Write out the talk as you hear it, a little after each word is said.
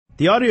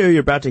The audio you're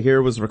about to hear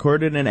was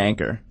recorded in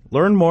Anchor.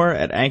 Learn more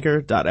at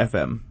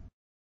anchor.fm.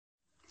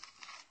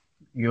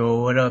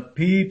 Yo, what up,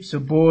 peeps?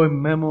 Your boy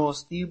Memo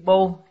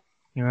Stevo.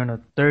 You're on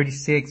a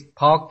 36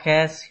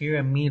 podcast here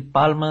at Mil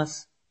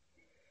Palmas.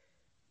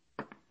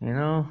 You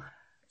know?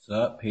 What's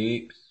up,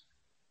 peeps?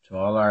 To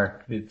all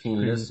our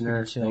 15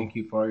 listeners, thank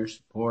you for all your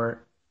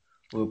support.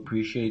 We'll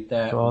appreciate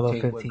that. To all the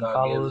 15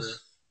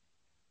 followers.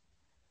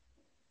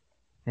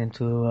 And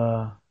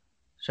to,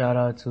 shout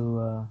out to,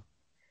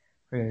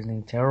 I forget his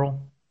name, Terrell.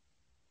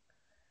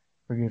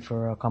 Forget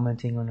for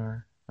commenting on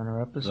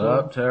our episode.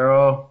 What's up,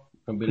 Terrell?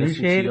 Gonna be listening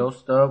Appreciate to your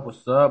stuff.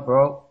 What's up,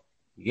 bro?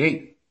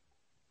 Yay.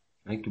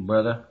 Thank you,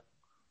 brother.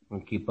 I'm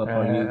gonna keep up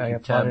on you. I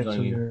Keep tabs applauded on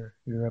to you.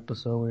 your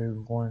episode where you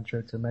were going on a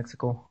trip to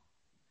Mexico.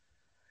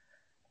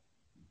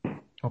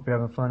 Hope you're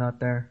having fun out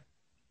there.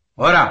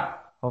 Hola.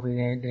 Hope you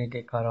didn't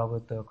get caught up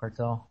with the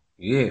cartel.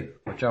 Yeah.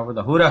 Watch out for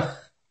the juras.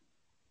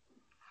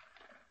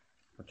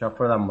 Watch out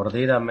for the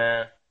mordida,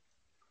 man.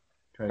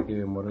 Try to give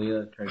you a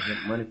mordida. Try to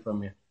get money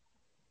from you.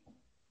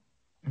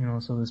 You know,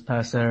 so this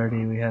past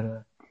Saturday we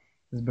had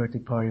this birthday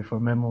party for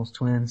Memo's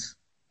twins.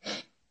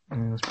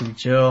 And it was pretty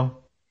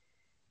chill.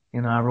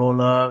 You know, I roll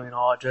up, you know,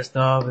 all dressed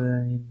up, and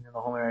then, you know, the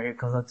homie right here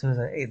comes up to me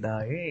and is like, hey,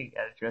 dog, you ain't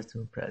got to dress to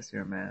impress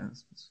here, man.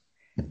 It's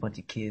a bunch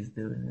of kids,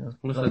 dude. You know,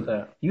 Who said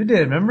that? You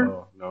did, remember?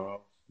 Oh, no.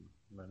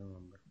 I don't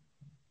remember.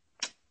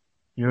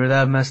 You were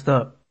that messed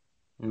up.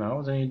 No, I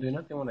wasn't even doing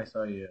nothing when I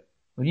saw you yet.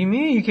 What do you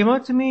mean? You came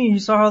up to me and you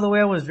saw how the way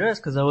I was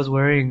dressed, because I was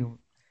wearing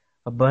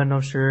a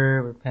button-up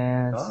shirt with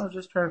pants. Oh, I was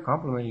just trying to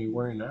compliment you. You're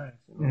wearing nice.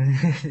 You know?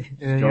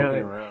 Just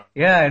joking around.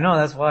 Yeah, I know.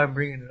 That's why I'm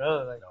bringing it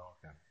up. Like, Oh,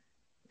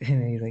 okay.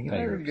 and he's like, you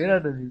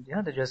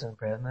have to dress to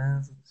impress,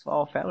 man. It's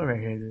all fella right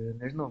here, dude.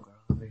 There's no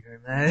girls over here,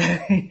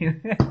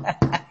 man.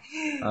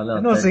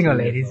 There's no single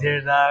ladies here,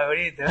 dog. What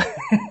are you doing?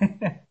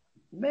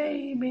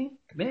 Baby.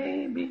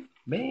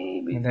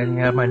 And then you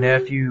have my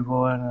nephew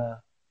going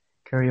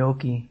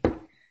karaoke.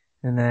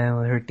 And then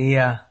with her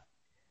tia,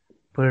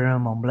 put her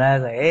on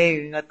blast, like,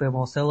 hey, we got the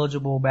most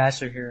eligible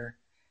bachelor here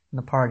in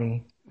the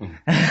party.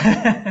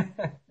 That's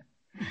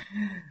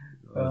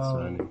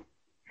funny.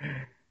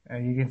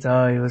 And you can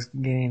tell he was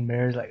getting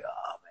embarrassed, like,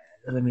 oh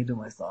man, let me do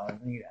my song.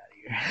 Let me get out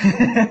of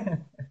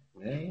here.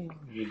 Hey,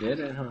 you did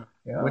it, huh?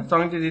 Yeah. What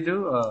song did he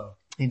do?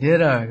 He did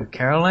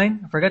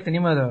Caroline. I forgot the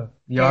name of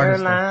the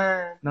artist.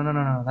 Caroline.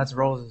 No, that's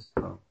Roses.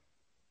 Oh.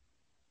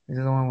 This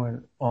is the one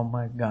with, oh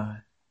my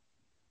god.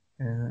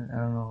 And I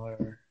don't know,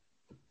 whatever.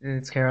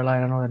 It's Caroline. I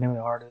don't know the name of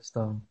the artist.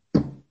 Oh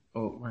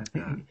my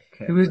god.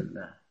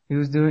 He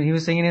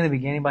was singing in the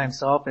beginning by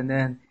himself, and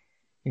then,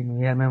 you know,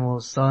 he had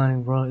Memo's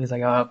son, bro. He's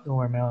like, oh, don't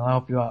worry, man, I'll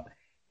help you out.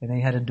 And then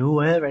he had a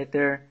duet right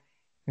there,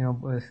 you know,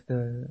 with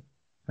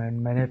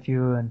my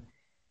nephew and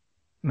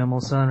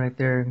Memo's son right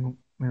there, you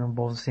know,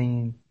 both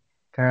singing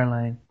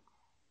Caroline.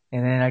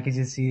 And then I could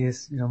just see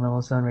his, you know,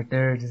 Memo's son right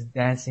there just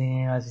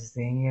dancing, I was just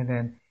singing, and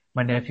then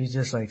my nephew's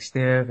just like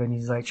stiff, and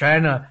he's like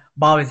trying to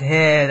bob his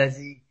head as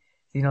he,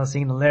 you know,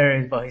 singing the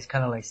lyrics, but he's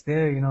kind of like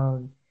stiff, you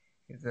know.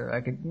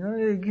 I could, you know,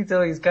 you can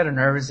tell he's kind of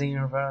nervous singing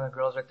in front of the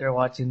girls right there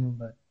watching him,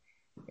 but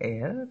hey,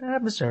 that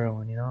happens to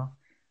everyone, you know.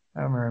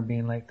 I remember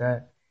being like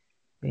that,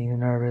 being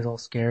nervous, all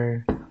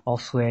scared, all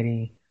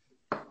sweaty,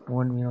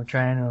 one, you know,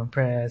 trying to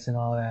impress and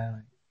all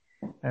that.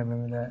 I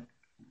remember that.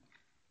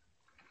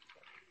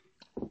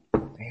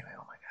 Anyway,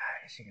 oh my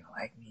god, is she gonna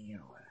like me? You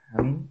know what?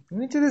 I mean,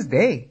 even to this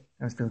day,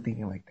 I'm still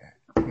thinking like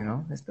that, you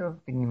know. I'm still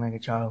thinking like a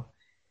child.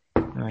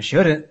 And I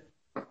shouldn't,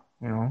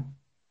 you know.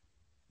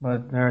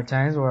 But there are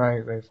times where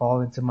I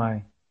fall into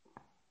my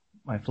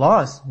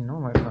flaws, you know,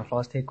 my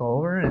flaws take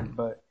over,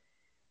 but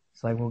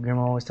it's like what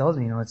grandma always tells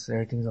me, you know,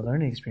 everything's a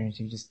learning experience.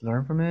 You just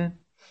learn from it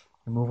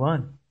and move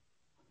on.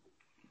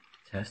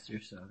 Test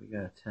yourself. You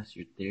gotta test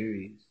your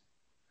theories.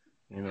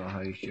 You know,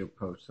 how you should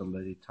approach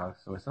somebody, talk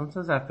to somebody.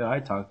 Sometimes I feel I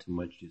talk too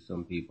much to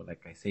some people.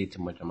 Like, I say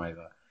too much. I'm like,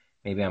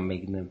 maybe I'm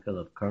making them feel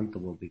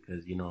uncomfortable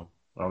because, you know,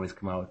 I always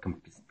come out with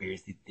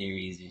conspiracy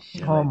theories and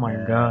shit. Oh like my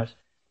that. gosh.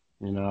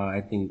 You know,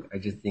 I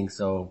just think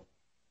so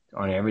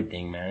on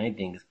everything, man.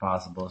 Anything is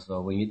possible. So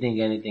when you think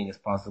anything is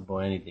possible,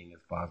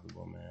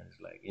 man.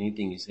 It's like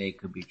anything you say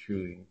could be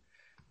true.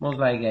 Most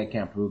likely I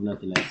can't prove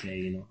nothing I say,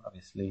 you know,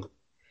 obviously.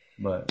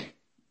 But,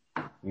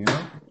 you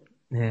know?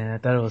 Yeah, I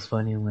thought it was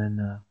funny when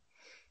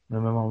my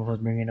mom was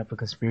bringing up a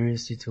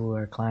conspiracy to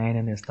our client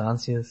in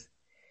Estancias.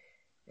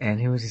 And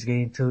he was just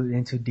getting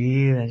into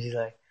deep, and she's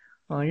like,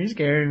 oh, you're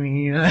scaring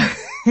me, you know?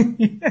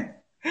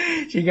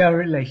 She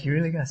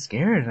really got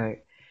scared,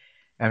 like.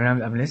 I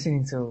mean, I'm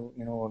listening to,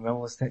 you know, what Mel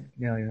was, you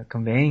know,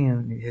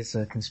 conveying his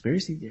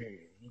conspiracy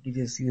theory. You can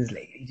just see this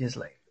lady just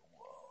like,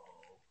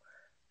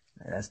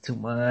 whoa, that's too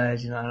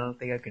much. You know, I don't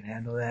think I can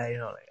handle that. You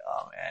know, like,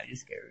 oh man, you're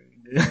scaring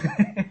me,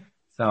 dude.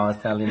 So I was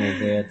telling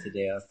Isaiah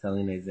today,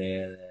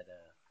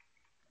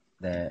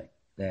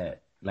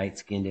 that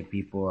light-skinned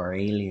people are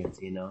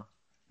aliens, you know.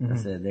 Mm-hmm. I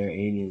said they're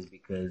aliens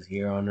because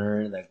here on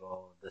Earth, like,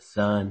 the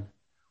sun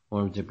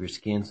warms up your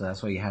skin, so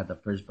that's why you had the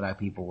first black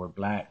people were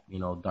black, you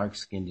know,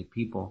 dark-skinned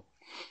people.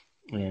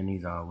 And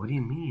he's all, what do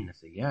you mean? I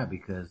said, yeah,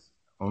 because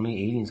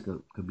only aliens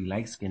could be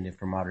light skinned if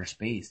from outer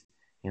space.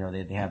 You know,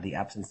 they have the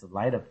absence of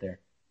light up there.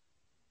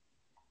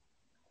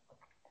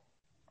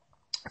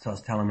 So I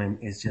was telling him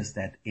it's just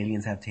that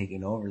aliens have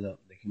taken over the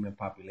human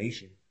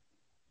population.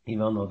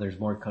 Even though there's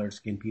more colored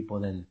skinned people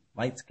than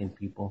light skinned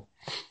people.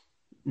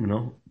 You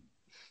know?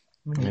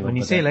 When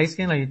you say light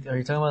skin, are you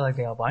talking about like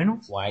the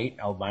albinos? White,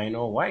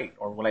 albino, white.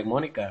 Or like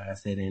Monica, I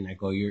said, and I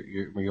go,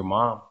 your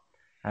mom.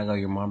 I go,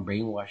 your mom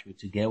brainwashed me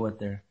to get with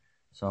her.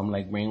 So I'm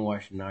like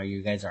brainwashed. Now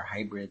you guys are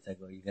hybrids. I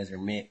go, you guys are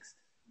mixed.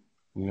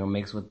 You know,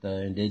 mixed with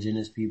the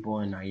indigenous people,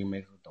 and now you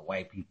mixed with the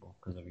white people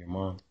because of your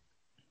mom.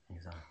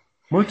 He's like,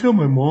 I'm gonna tell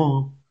my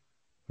mom.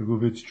 I go,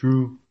 if it's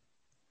true.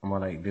 I'm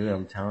like, dude,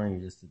 I'm telling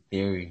you, just a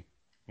theory.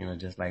 You know,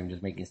 just like I'm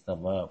just making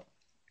stuff up.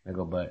 I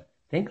go, but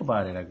think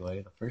about it. I go, hey,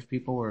 the first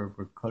people were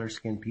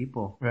color-skinned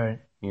people. Right.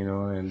 You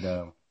know, and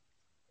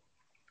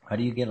how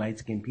do you get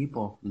light-skinned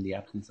people from the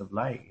absence of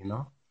light, you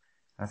know?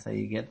 That's how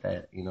you get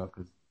that, you know,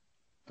 because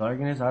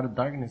out of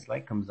darkness,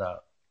 light comes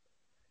out.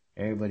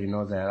 Everybody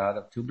knows that out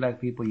of two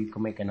black people, you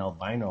can make an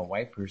albino, a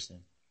white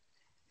person.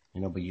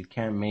 You know, but you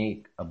can't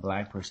make a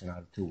black person out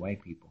of two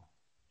white people.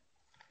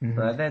 Mm-hmm.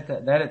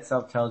 So that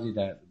itself tells you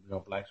that, you know,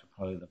 blacks were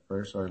probably the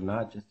first, or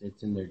not, just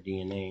it's in their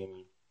DNA. I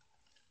mean,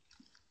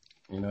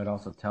 you know, it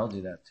also tells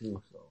you that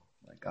too. So,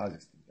 like, I was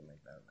just thinking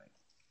like that, like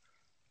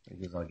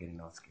he was all getting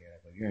all scared.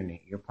 I go,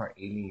 you're part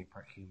alien, you're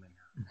part human.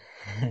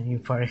 You're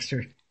part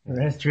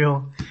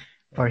extraterrestrial,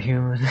 part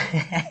human,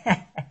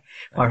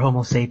 part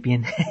Homo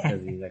sapien.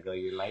 Because he's like, oh,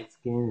 you're light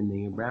skinned and then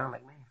you're brown,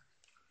 like, man.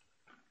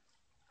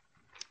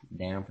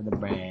 Down for the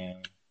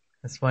brown.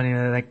 That's funny.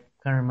 That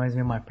kind of reminds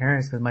me of my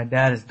parents, because my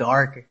dad is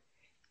dark,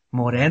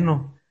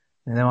 moreno,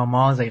 and then my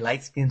mom's like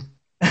light skinned.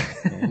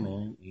 Yeah,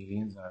 man.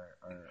 Aliens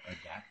are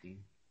adapting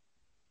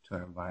to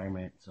our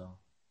environment, so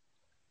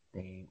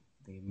they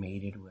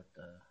mated with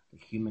the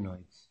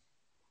humanoids,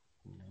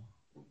 you know.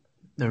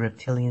 The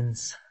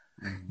reptilians.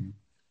 Mm-hmm.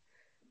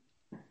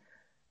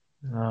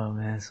 Oh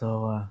man,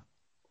 so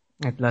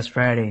like last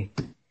Friday,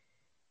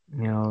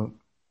 you know,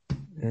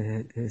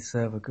 it's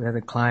we had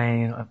a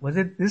client. Was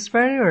it this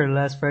Friday or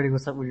last Friday?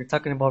 What's up? We were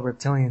talking about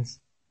reptilians.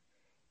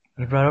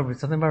 He brought up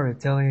something about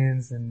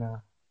reptilians, and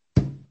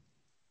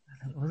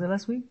was it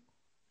last week?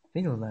 I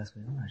think it was last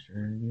week. I'm not sure.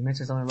 You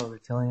mentioned something about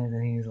reptilians,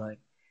 and he was like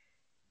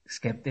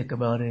skeptic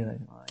about it.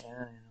 Like, oh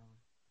yeah,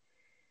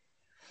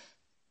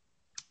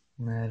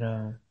 you know.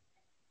 That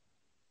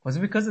was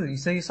it because you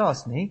said you saw a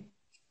snake?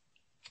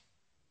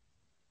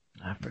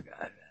 I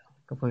forgot.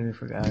 Completely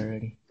forgot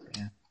already.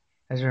 Yeah,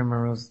 I just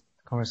remember it was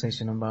a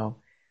conversation about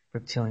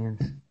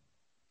reptilians.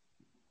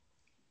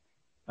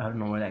 I don't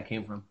know where that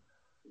came from.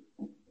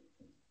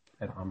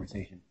 That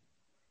conversation.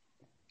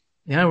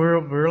 Yeah,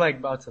 we're like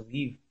about to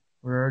leave.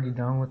 We're already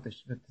done with the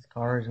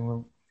cars,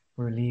 and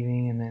we're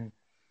leaving. And then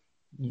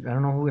I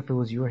don't know if it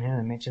was you or him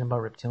that mentioned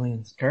about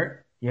reptilians.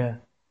 Kurt? Yeah.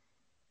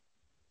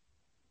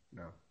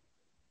 No.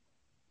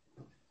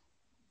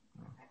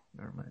 Oh,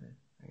 never mind.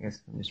 I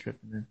guess I'm just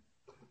tripping then.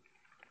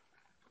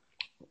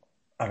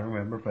 I don't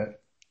remember,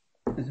 but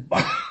it's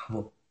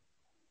possible.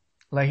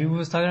 Like he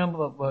was talking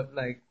about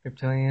like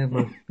reptilians,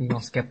 but you know,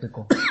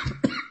 skeptical.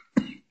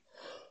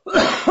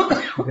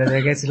 Because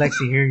I guess he likes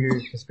to hear your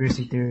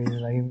conspiracy theories.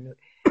 Like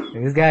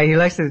this guy, he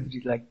likes to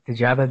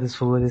jab at this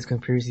fool with his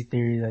conspiracy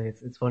theories. Like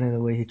it's funny the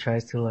way he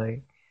tries to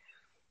like,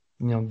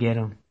 you know, get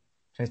him,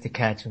 tries to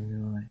catch him. You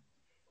know, like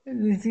let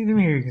me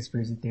hear your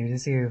conspiracy theories.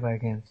 Let's see if I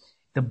can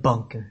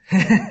debunk it.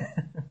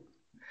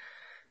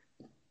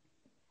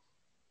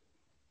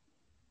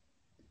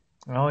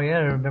 Oh yeah,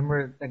 I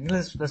remember. Like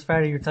last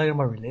Friday you were talking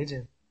about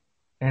religion,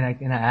 and I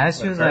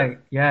asked you,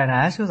 like,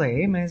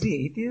 hey man, is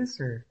he atheist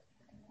or?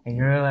 And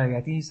you're like,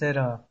 I think you said,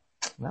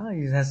 no,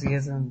 he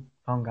hasn't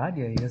found God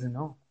yet. He doesn't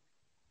know.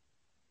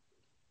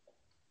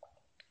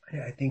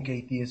 Yeah, I think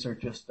atheists are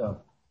just,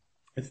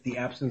 it's the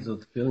absence of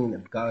the feeling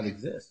that God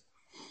exists.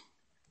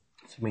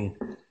 I mean,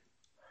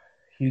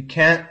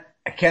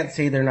 I can't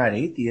say they're not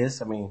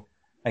atheists. I mean,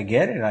 I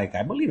get it. Like,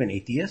 I believe in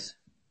atheists.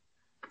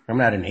 I'm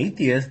not an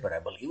atheist, but I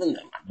believe in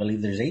them. I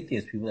believe there's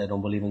atheists, people that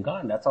don't believe in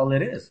God. That's all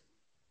it is.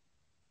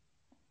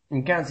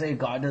 You can't say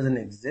God doesn't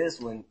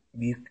exist when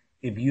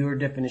if your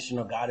definition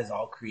of God is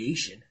all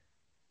creation.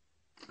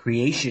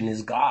 Creation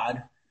is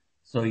God.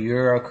 So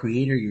you're a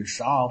creator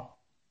yourself.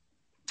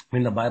 I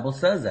mean, the Bible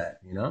says that,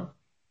 you know.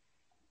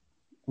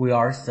 We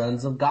are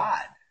sons of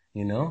God,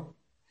 you know.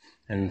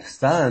 And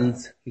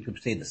sons, you could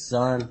say the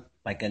sun,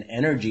 like an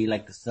energy,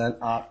 like the sun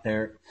out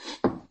there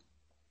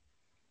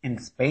in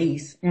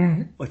space,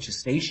 which is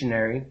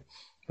stationary,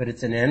 but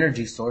it's an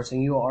energy source,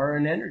 and you are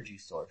an energy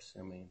source.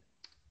 I mean,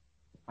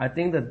 I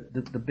think that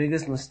the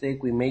biggest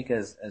mistake we make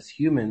as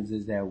humans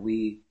is that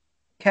we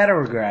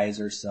categorize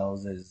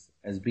ourselves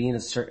as being a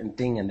certain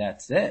thing, and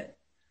that's it,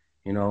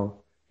 you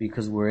know,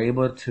 because we're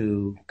able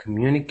to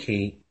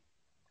communicate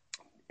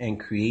and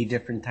create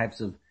different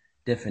types of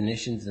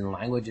definitions and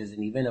languages,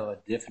 and even of a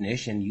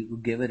definition, you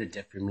could give it a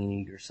different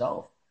meaning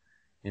yourself.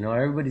 You know,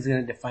 everybody's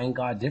going to define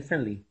God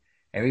differently.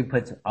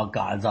 Everybody puts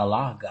God's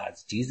Allah,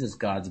 God's Jesus,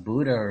 God's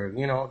Buddha, or,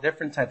 you know,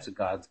 different types of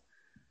gods,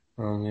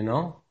 you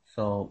know.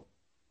 So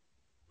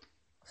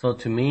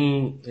to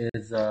me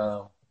is,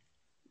 I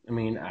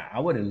mean, I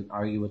wouldn't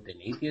argue with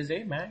an atheist.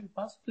 Hey man, you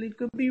possibly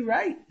could be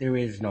right. There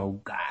is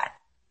no God.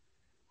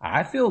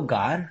 I feel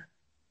God,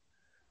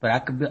 but I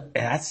could be,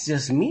 that's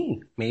just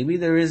me. Maybe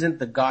there isn't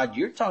the God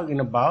you're talking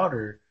about,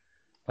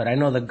 but I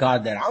know the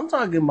God that I'm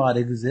talking about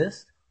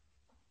exists.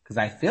 Cause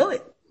I feel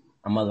it.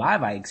 I'm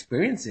alive. I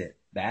experience it.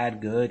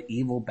 Bad, good,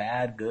 evil,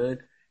 bad, good.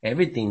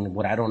 Everything.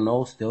 What I don't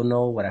know, still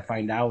know. What I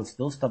find out,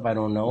 still stuff I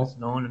don't know. What's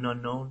known and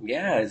unknown.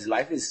 Yeah, his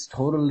life is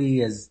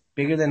totally as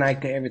bigger than I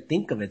could ever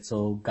think of it.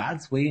 So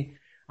God's way,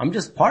 I'm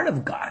just part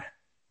of God.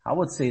 I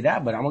would say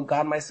that, but I'm a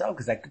God myself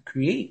because I could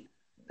create.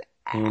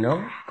 You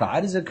know,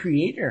 God is a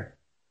creator.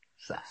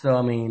 So,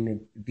 I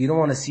mean, if you don't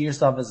want to see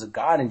yourself as a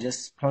God and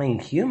just plain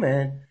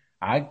human,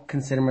 I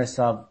consider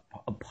myself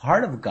a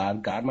part of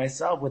God, God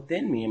myself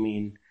within me. I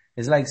mean,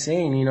 it's like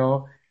saying, you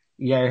know,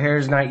 your hair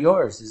is not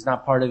yours. It's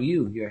not part of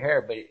you, your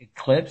hair, but it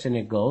clips and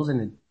it goes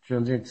and it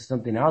turns into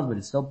something else, but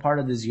it's still part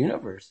of this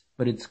universe.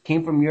 But it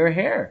came from your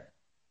hair.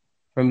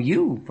 From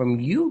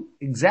you,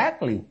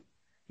 exactly.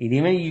 And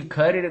even if you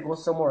cut it, it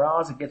goes somewhere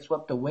else, it gets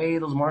swept away,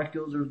 those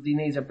molecules or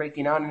DNAs are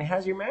breaking out and it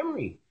has your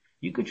memory.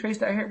 You could trace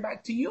that hair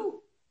back to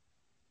you.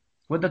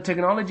 With the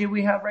technology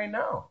we have right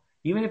now.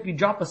 Even if you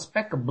drop a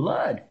speck of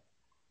blood,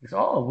 it's,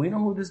 oh, we know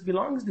who this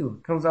belongs to.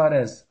 It comes out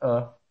as,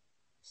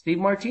 Steve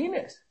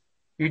Martinez.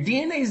 Your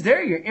DNA is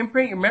there, your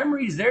imprint, your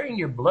memory is there in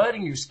your blood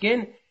and your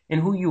skin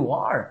and who you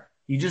are.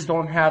 You just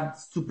don't have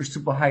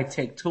super high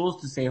tech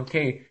tools to say,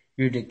 okay,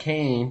 you're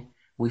decaying.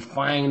 We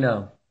find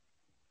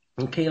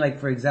okay, like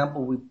for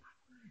example,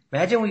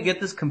 imagine we get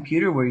this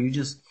computer where you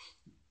just,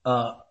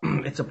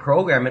 it's a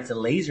program, it's a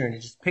laser, and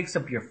it just picks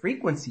up your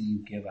frequency you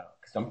give out.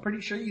 Cause I'm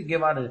pretty sure you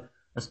give out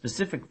a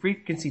specific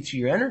frequency to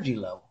your energy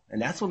level.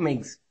 And that's what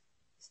makes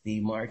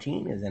Steve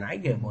Martinez, and I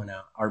give one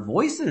out. Our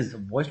voices,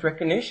 voice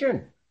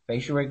recognition,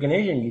 facial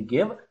recognition, you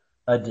give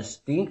a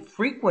distinct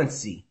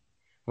frequency.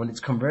 When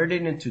it's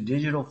converted into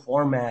digital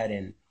format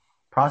and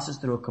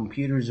processed through a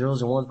computer,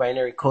 zeros and ones,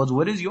 binary codes,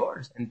 what is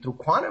yours? And through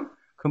quantum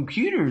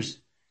computers,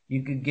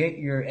 you could get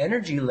your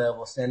energy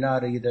level, send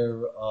out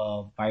either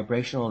a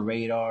vibrational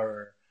radar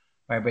or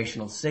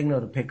vibrational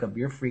signal to pick up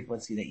your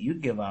frequency that you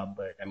give out.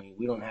 But I mean,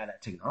 we don't have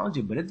that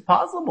technology, but it's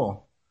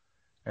possible.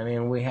 I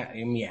mean,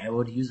 it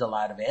would use a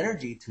lot of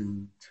energy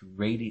to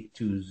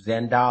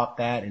send out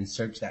that and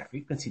search that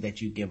frequency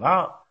that you give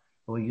out.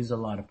 It would use a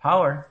lot of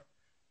power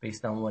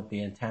based on what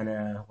the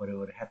antenna, what it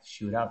would have to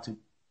shoot out to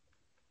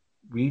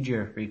read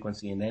your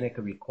frequency. And then it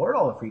could record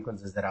all the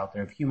frequencies that are out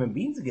there if human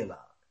beings give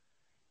out,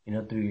 you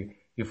know, through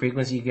your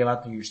frequency you give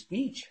out through your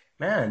speech.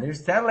 Man,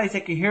 there's satellites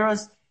that could hear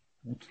us.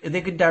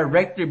 They could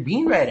direct their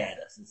beam right at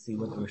us and see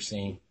what we're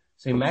saying.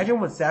 So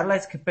imagine what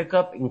satellites could pick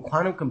up in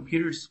quantum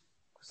computers,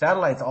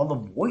 satellites, all the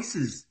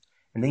voices.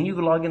 And then you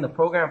can log in the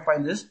program,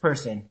 find this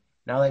person.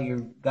 Now that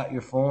you've got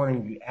your phone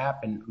and your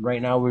app, and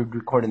right now we're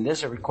recording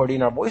this or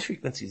recording our voice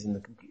frequencies in the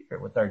computer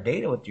with our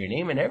data, with your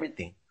name and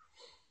everything.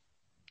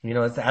 You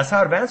know, that's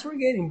how advanced we're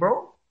getting,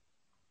 bro.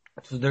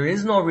 So there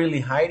is no really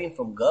hiding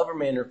from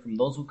government or from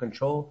those who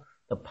control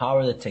the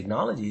power of the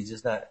technology. It's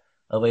just not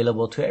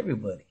available to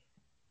everybody.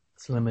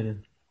 It's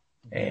limited.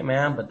 Hey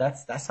man, but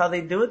that's how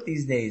they do it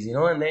these days, you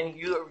know, and then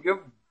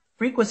your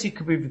frequency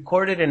could be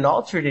recorded and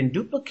altered and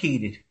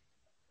duplicated.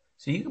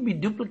 So you could be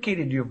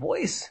duplicated your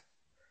voice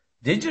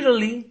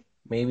digitally,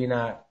 maybe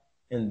not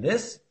in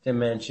this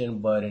dimension,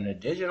 but in a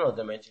digital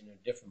dimension, in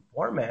a different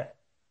format,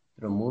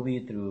 through a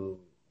movie, through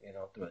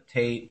a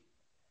tape,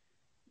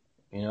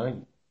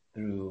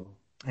 through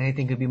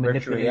Anything could be virtual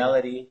manipulated.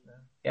 reality.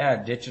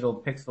 Yeah,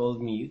 digital pixels.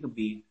 I mean, you could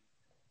be,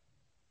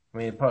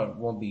 it probably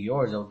won't be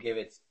yours. It'll give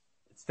it's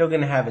still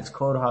going to have its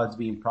code, how it's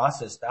being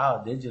processed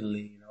out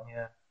digitally,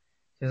 Yeah.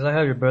 Just like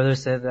how your brother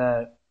said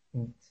that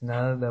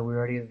now that we're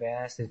already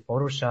advanced in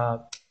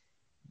Photoshop,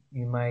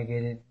 you might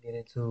get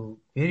into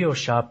video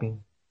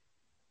shopping,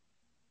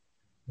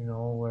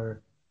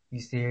 where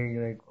you see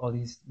like all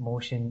these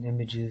motion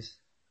images,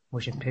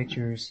 motion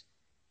pictures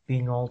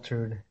being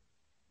altered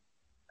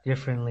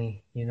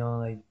differently,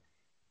 like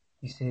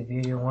you see a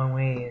video one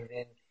way and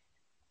then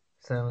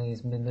suddenly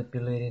it's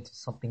manipulated to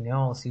something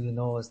else, even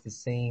though it's the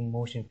same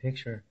motion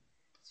picture.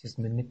 It's just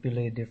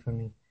manipulated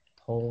differently,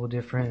 whole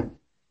different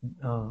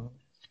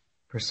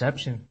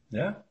perception.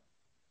 Yeah.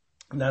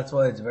 And that's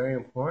why it's very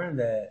important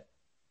that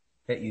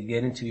you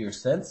get into your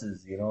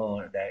senses,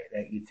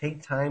 that you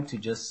take time to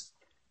just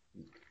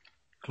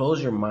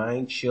close your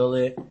mind, chill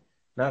it,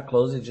 not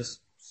close it,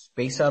 just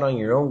space out on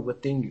your own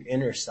within your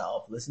inner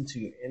self. Listen to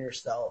your inner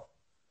self.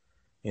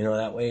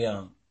 That way,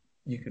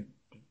 you could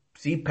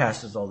see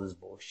past all this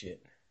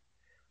bullshit.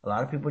 A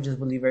lot of people just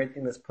believe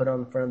everything that's put on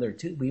in front of their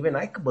tube. But even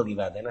I could believe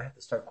that. Then I have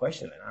to start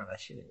questioning. Oh, that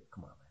shit ain't,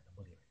 come on, man. Don't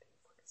believe everything you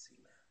fucking see,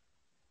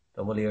 man.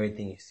 Don't believe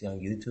everything you see on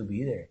YouTube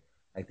either.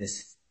 Like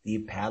this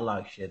Steve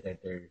Padlock shit that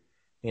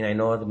I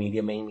know the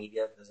main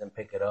media doesn't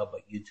pick it up,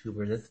 but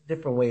YouTubers, it's a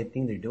different way of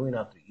thing they're doing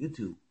out through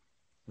YouTube.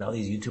 Now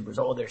these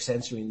YouTubers, they're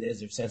censoring this,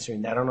 they're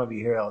censoring that. I don't know if you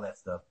hear all that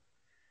stuff.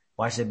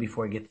 Watch it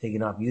before it gets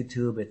taken off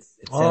YouTube. It's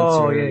censored.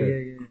 Oh,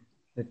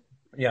 yeah.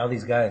 Yeah, all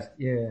these guys.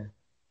 Yeah.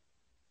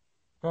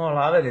 Well, a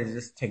lot of it is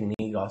just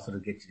technique also to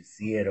get you to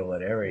see it or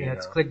whatever, Yeah,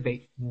 it's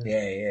clickbait.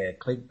 Yeah,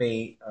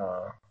 clickbait,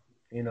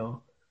 you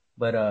know.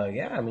 But,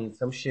 yeah, I mean,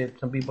 some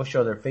people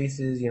show their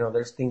faces,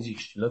 there's things you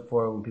should look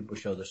for when people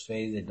show their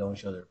face, they don't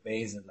show their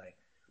face, and like,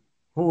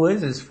 who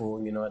is this fool,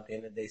 at the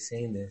end of the day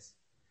saying this?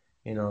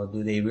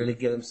 Do they really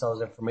give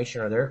themselves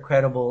information? Are they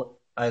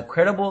a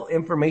credible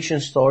information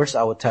source?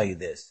 I will tell you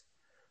this.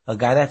 A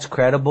guy that's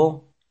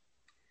credible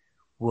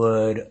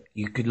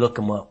you could look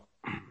him up.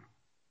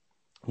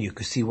 You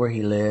could see where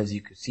he lives.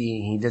 You could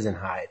see he doesn't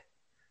hide.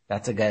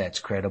 That's a guy that's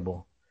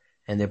credible.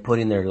 And they're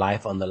putting their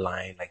life on the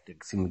line, like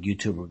some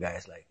YouTuber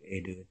guys, like,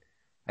 hey dude,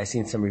 I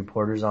seen some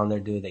reporters on there,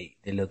 dude, they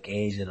look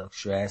aged, they look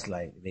stressed,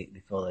 like they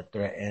feel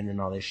threatened and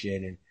all this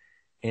shit. And,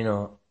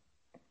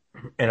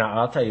 and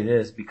I'll tell you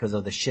this, because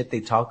of the shit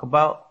they talk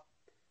about,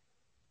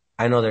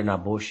 I know they're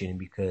not bullshitting,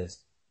 because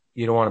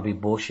you don't want to be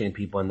bullshitting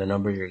people, and the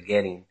number you're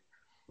getting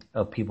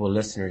of people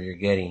listeners you're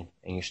getting,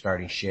 and you're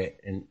starting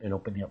shit and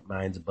opening up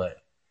minds. But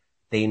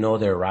they know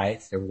their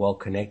rights. They're well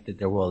connected.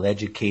 They're well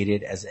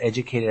educated as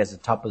the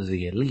top of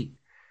the elite,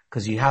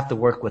 because you have to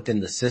work within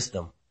the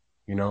system,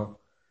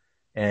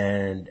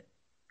 and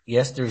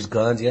yes, there's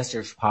guns. Yes,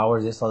 there's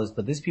powers, all this,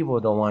 but these people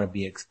don't want to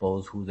be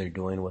exposed who they're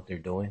doing, what they're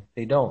doing.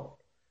 They don't.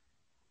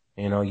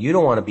 You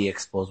don't want to be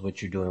exposed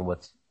what you're doing,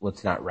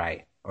 what's not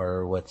right,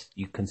 or what's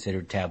you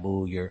consider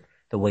taboo,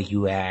 the way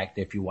you act.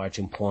 If you're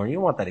watching porn, you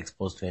don't want that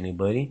exposed to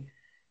anybody,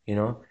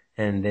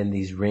 and then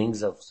these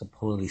rings of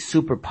supposedly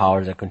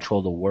superpowers that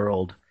control the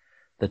world,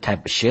 the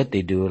type of shit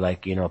they do,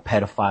 like,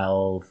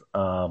 pedophiles,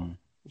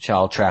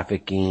 child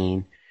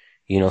trafficking,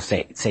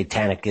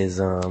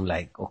 satanicism,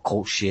 like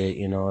occult shit,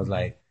 it's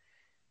like,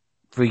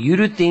 for you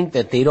to think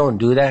that they don't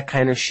do that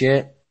kind of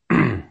shit,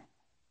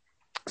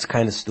 it's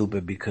kind of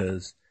stupid,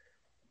 because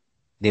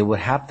they would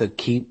have to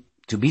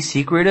be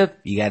secretive,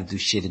 you gotta do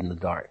shit in the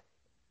dark.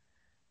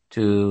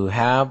 To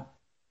have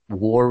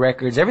war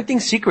records,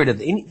 everything's secretive.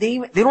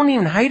 They don't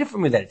even hide it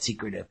from you that it's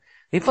secretive.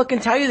 They fucking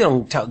tell you they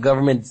don't tell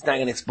government it's not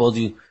gonna expose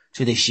you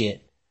to this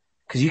shit.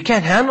 Cause you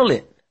can't handle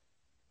it.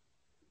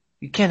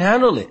 You can't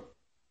handle it.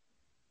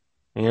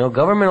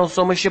 Government knows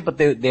so much shit, but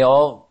they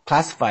all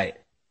classify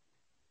it.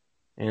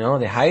 They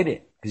hide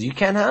it. Cause you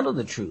can't handle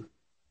the truth.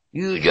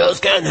 You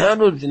just can't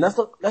handle it. And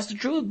that's the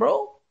truth,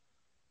 bro.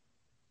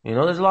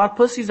 There's a lot of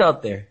pussies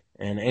out there.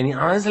 And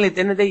honestly, at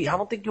the end of the day, I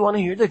don't think you want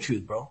to hear the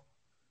truth, bro.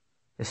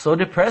 It's so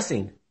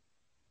depressing.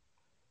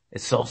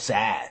 It's so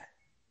sad.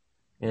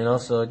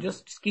 So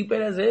just keep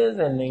it as is,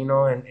 and,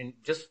 and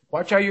just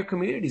watch out your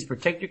communities,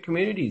 protect your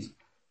communities.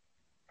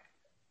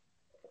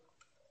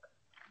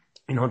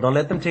 Don't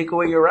let them take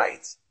away your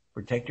rights.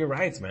 Protect your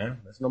rights, man.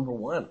 That's number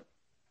one.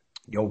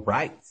 Your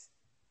rights.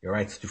 Your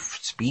rights to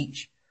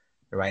speech.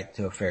 Your right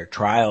to a fair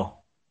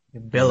trial.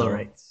 Your Bill of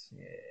Rights.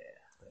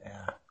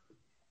 Yeah.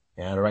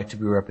 Yeah, the right to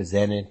be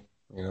represented.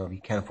 If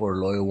you can't afford a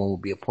lawyer, one will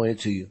be appointed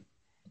to you.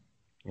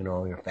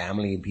 Your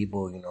family and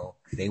people,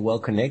 stay well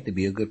connected,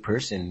 be a good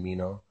person,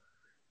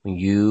 When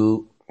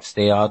you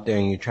stay out there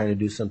and you're trying to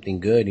do something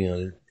good,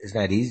 it's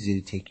not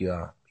easy to take you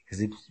out.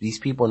 Because these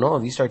people know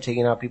if you start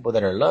taking out people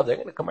that are loved, they're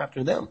going to come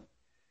after them.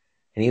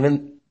 And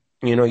even,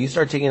 you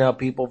start taking out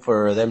people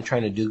for them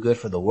trying to do good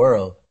for the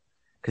world.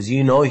 Because they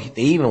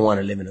even want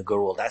to live in a good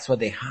world. That's what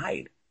they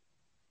hide.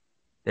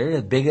 They're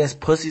the biggest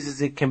pussies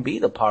as it can be,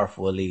 the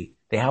powerful elite.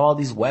 They have all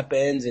these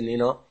weapons, and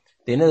at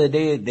the end of the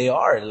day, they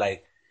are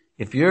like,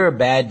 if you're a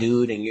bad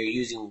dude and you're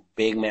using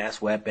big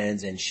mass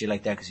weapons and shit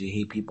like that because you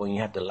hate people and you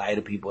have to lie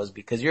to people, it's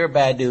because you're a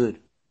bad dude.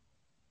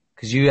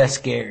 Because you got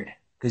scared.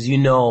 Because you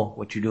know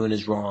what you're doing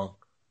is wrong.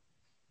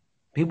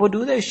 People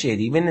do that shit,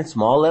 even in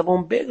small level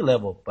and big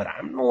level. But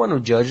I'm the one who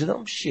judges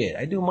them. Shit,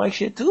 I do my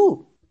shit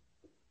too.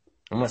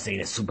 I'm not saying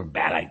it's super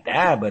bad like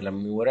that, but I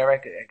mean, whatever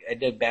I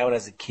did bad when I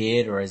was a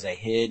kid or as I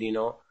hid,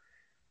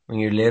 when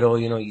you're little,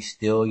 you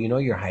still,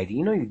 you're hiding,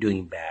 you're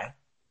doing bad.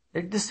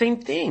 They're the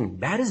same thing.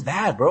 Bad is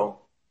bad, bro.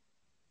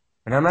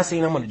 And I'm not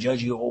saying I'm going to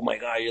judge you, oh my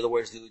God, you're the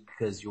worst dude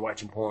because you're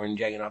watching porn,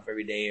 jacking off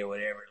every day or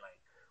whatever. Like,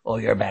 oh,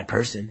 you're a bad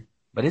person.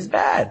 But it's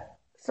bad.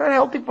 It's not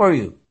healthy for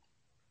you.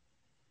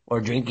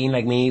 Or drinking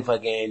like me,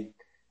 fucking,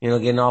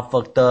 getting all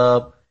fucked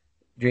up,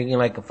 drinking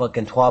like a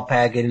fucking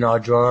 12-pack, getting all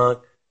drunk.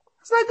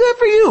 It's not good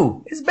for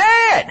you. It's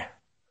bad.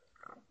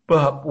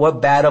 But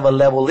what bad of a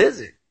level is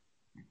it?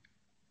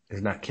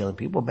 It's not killing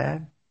people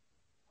bad.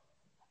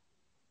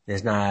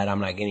 It's not,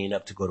 I'm not getting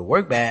up to go to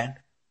work bad.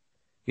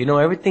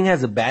 Everything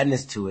has a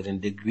badness to it and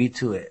degree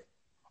to it.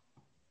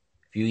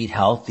 If you eat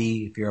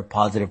healthy, if you're a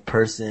positive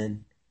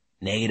person,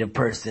 negative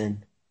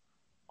person,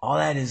 all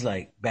that is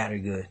like bad or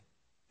good.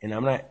 And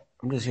I'm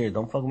just here,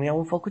 don't fuck with me, I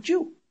won't fuck with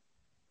you.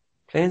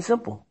 Plain and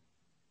simple.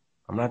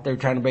 I'm not there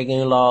trying to break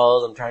any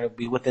laws. I'm trying to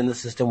be within the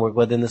system, work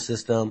within the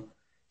system.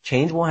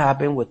 Change will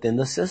happen within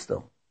the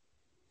system.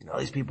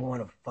 These people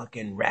want to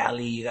fucking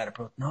rally. You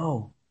gotta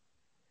no.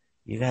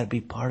 You gotta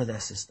be part of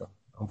that system.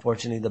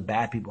 Unfortunately, the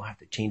bad people have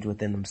to change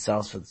within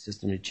themselves for the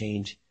system to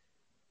change.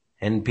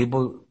 And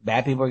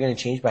bad people are going to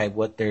change by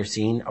what they're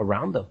seeing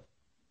around them.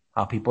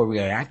 How people are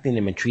reacting to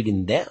them and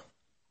treating them.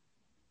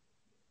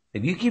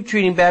 If you keep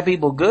treating bad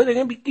people good, they're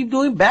gonna keep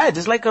doing bad,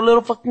 just like a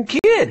little fucking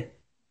kid.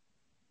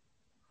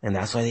 And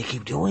that's why they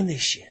keep doing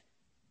this shit.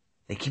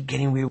 They keep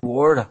getting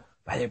rewarded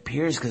by their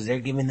peers because they're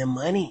giving them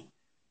money.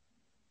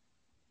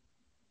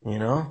 You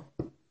know?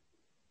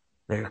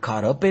 They're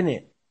caught up in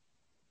it.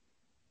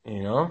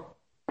 You know?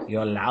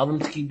 You allow them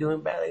to keep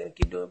doing bad, they're gonna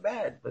keep doing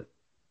bad. But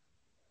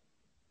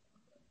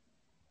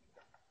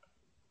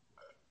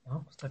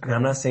and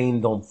I'm not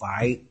saying don't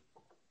fight.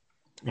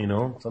 You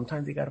know,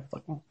 sometimes you gotta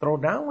fucking throw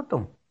down with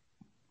them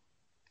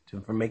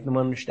to make them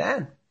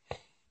understand.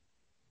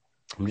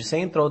 I'm just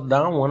saying throw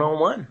down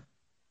one-on-one.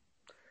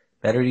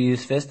 Better to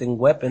use fists than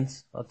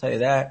weapons, I'll tell you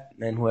that.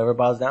 And whoever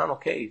bows down,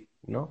 okay,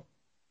 you know.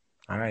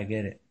 Alright,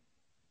 get it.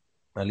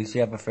 At least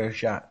you have a fair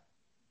shot.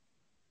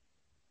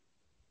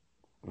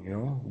 You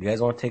know, you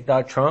guys want to take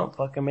out Trump?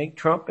 Fucking make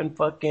Trump and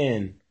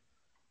fucking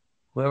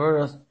whoever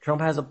else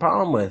Trump has a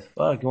problem with.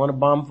 Fuck, you want to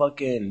bomb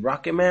fucking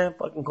Rocket Man?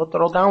 Fucking go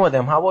throw down with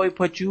him. How about we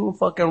put you and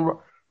fucking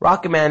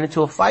Rocket Man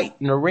into a fight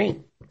in the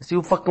ring? Let's see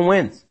who fucking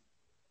wins.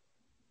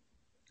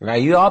 Now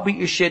you all beat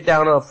your shit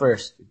down up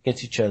first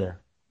against each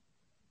other.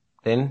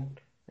 Then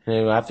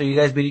after you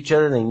guys beat each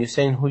other, then you're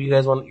saying who you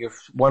guys want, your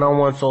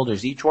one-on-one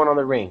soldiers, each one on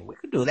the ring. We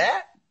could do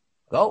that.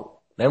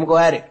 Go. Let them go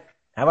at it.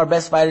 Have our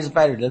best fighters and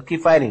fighters. Let's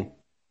keep fighting.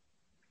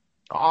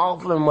 All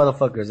of them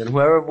motherfuckers. And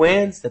whoever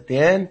wins at the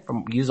end,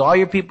 use all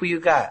your people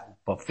you got.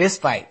 But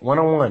fist fight,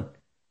 one-on-one.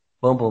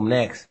 Boom, boom,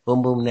 next.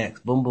 Boom, boom,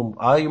 next. Boom, boom.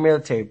 All your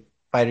military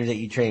fighters that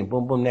you train.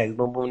 Boom, boom, next.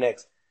 Boom, boom,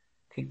 next.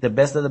 Kick the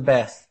best of the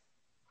best.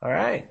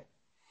 Alright.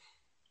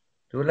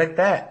 Do it like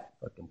that.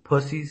 Fucking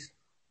pussies.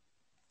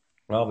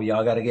 Oh, but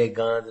y'all gotta get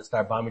guns and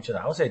start bombing each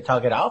other. I would say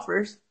talk it out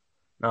first.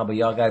 No, but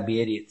y'all gotta be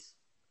idiots.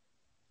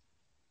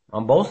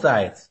 On both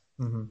sides.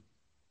 Mm-hmm.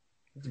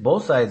 It's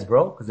both sides,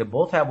 bro. Because they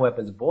both have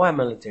weapons. Both have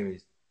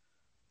militaries.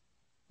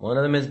 One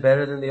of them is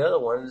better than the other.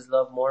 One is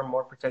loved more and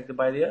more protected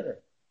by the other.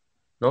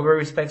 Nobody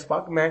respects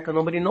Rocket Man because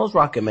nobody knows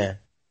Rocket Man.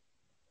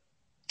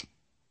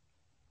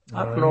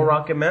 I don't know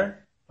Rocket Man.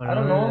 I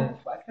don't know him.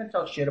 I can't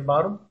talk shit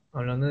about him.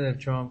 Hablando de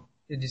Trump,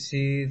 did you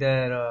see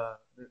that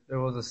there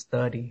was a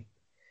study?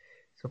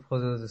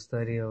 Suppose it was a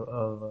study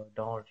of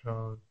Donald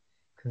Trump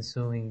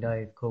consuming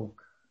Diet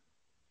Coke.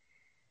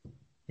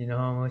 You know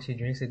how much he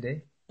drinks a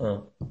day?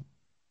 12.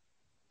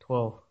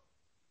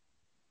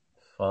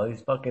 Well,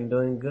 he's fucking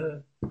doing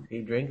good.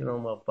 He drinking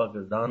them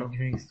motherfuckers, Donald. He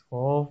drinks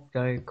 12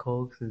 Diet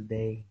Cokes a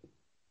day.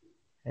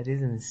 That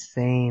is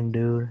insane,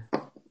 dude.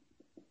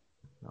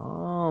 No,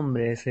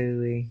 hombre, ese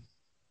güey.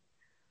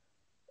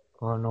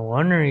 Well, no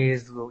wonder he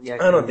is. I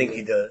don't think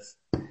he does.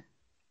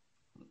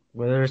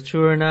 Whether it's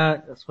true or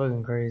not, that's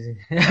fucking crazy.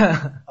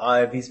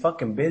 If he's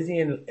fucking busy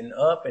and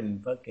up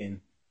and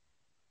fucking...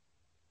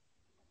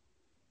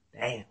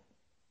 Damn.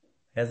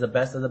 Has the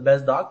best of the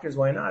best doctors,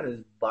 why not?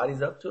 His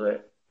body's up to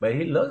it. But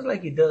he looks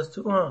like he does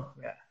too, huh?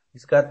 Yeah.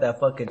 He's got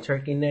that fucking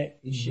turkey neck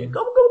and shit.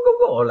 Go, go, go,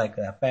 go. Or like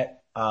that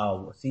fat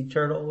sea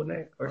turtle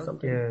neck or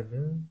something. Yeah,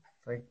 dude.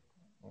 Like,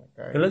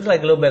 it looks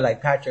like a little bit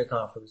like Patrick,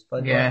 huh? From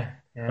SpongeBob.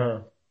 Yeah.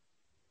 Huh.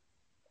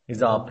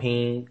 He's all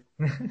pink.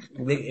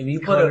 if you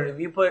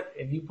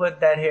put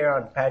that hair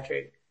on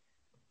Patrick,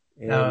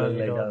 you know, look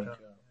like Donald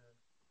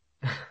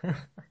Trump.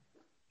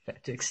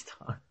 Patrick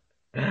Star.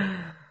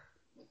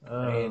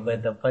 Hey,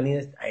 but the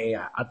funniest,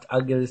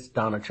 I'll give this to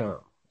Donald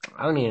Trump.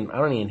 I don't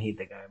even hate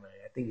the guy, man.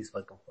 I think he's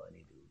fucking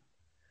funny, dude.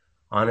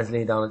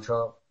 Honestly, Donald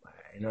Trump,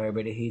 I know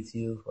everybody hates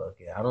you. Fuck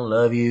it. I don't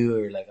love you,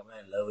 or like I'm not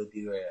in love with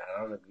you, or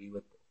I don't agree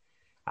with it.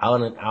 I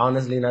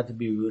honestly, not to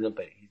be rude,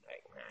 but he's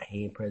like, nah,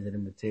 he ain't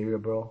president material,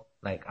 bro.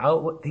 Like,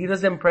 he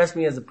doesn't impress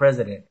me as a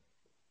president.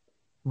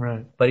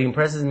 Right. But he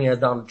impresses me as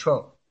Donald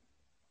Trump.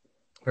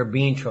 For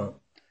being Trump.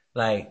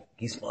 Like,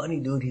 he's funny,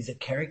 dude. He's a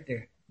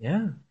character.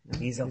 Yeah.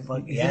 He's a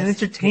fucking... He's an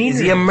entertainer. Is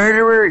he a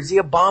murderer? Is he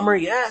a bomber?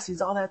 Yes,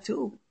 he's all that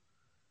too.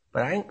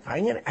 But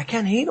I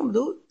can't hate him,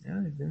 dude.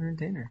 Yeah, he's an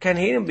entertainer. Can't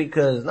hate him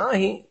because, as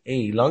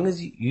long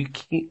as you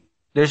keep...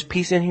 There's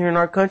peace in here in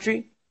our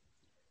country,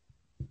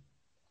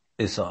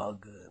 it's all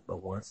good.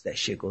 But once that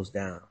shit goes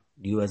down,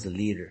 you as a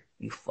leader,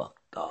 you fucked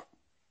up.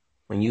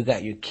 When you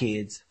got your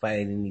kids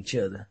fighting each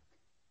other,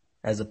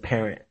 as a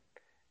parent,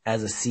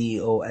 as a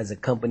CEO, as a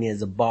company,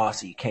 as a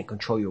boss, you can't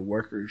control your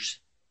workers,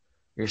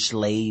 your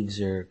slaves,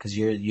 or because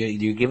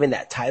you're given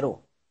that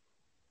title,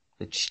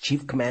 the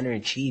chief commander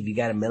in chief. You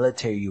got a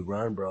military you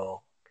run,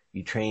 bro.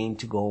 You train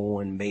to go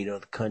and invade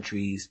other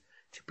countries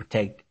to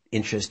protect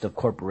interests of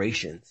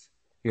corporations.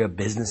 You're a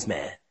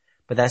businessman,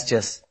 but that's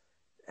just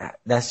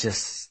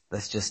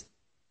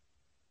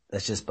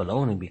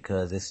baloney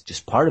because it's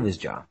just part of his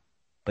job.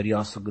 But you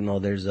also know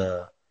there's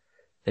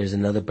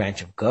another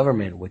branch of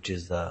government, which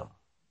is the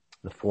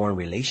foreign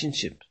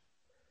relationships,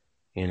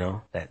 you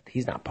know, that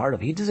he's not part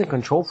of. He doesn't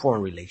control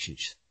foreign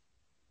relations.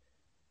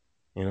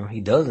 You know,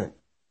 he doesn't.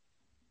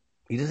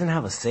 He doesn't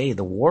have a say.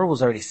 The war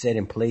was already set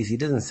in place. He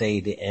doesn't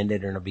say they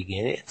ended in the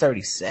beginning. It's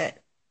already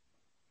set.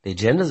 The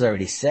agenda's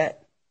already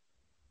set.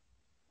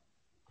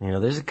 You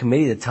know, there's a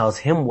committee that tells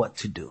him what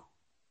to do.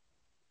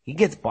 He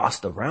gets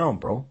bossed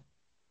around, bro.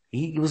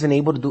 He wasn't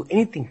able to do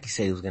anything he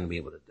said he was going to be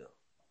able to do.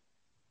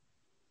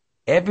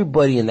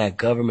 Everybody in that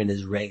government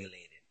is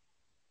regulated.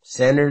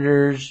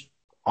 Senators,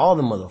 all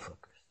the motherfuckers.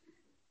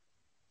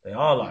 They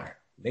all are.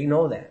 They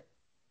know that.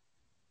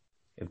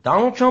 If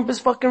Donald Trump is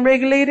fucking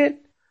regulated,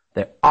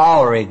 they're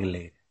all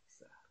regulated.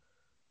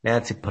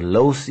 Nancy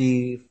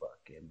Pelosi,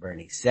 fucking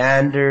Bernie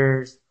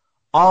Sanders,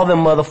 all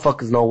them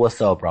motherfuckers know what's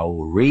up.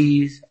 Raul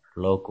Reeves,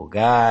 local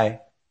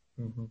guy.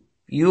 Mm-hmm.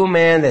 You,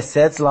 man, that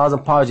sets laws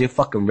and policies, you're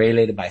fucking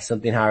regulated by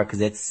something higher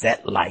because it's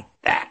set like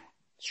that.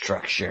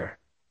 Structure.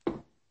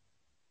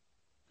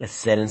 It's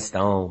set in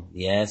stone.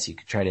 Yes, you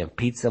could try to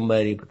impeach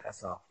somebody, but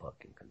that's all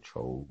fucking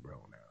control, bro,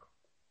 now.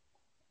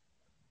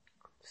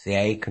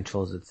 CIA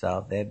controls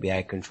itself. The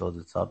FBI controls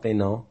itself. They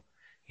know.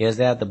 Yes,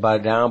 they have to bow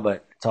down,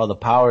 but it's all the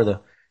power,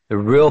 the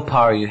real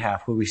power you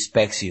have, who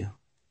respects you.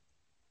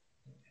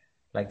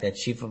 Like that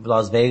chief of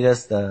Las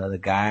Vegas, the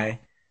guy,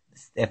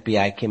 the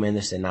FBI came in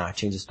and said, nah,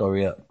 change the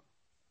story up.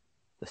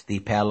 The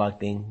Steve Padlock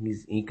thing,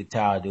 you could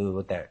tell, dude,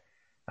 with that.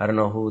 I don't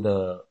know who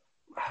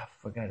I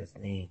forgot his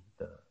name.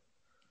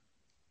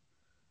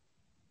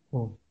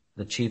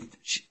 The chief,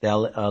 the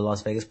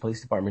Las Vegas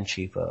Police Department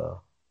chief,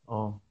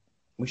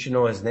 we should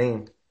know his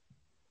name.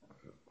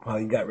 Oh,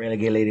 he got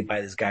relegated by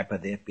this guy,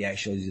 but the FBI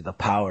shows you the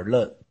power.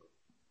 Look.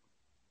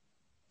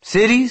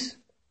 Cities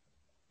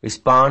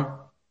respond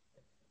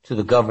to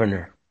the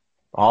governor.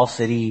 All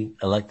city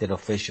elected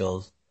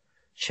officials,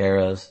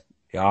 sheriffs,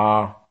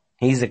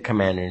 he's the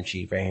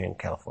commander-in-chief right here in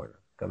California,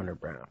 Governor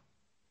Brown.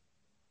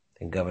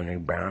 And Governor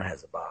Brown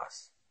has a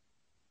boss.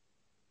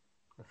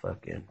 The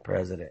fucking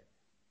president.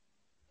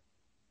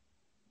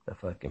 The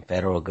fucking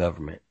federal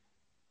government.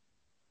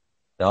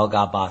 They all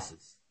got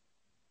bosses.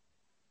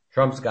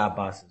 Trump's got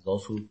bosses.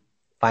 Those who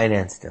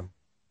financed him.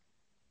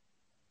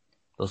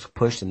 Those who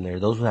pushed him there.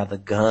 Those who have the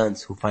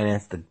guns. Who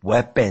finance the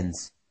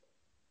weapons.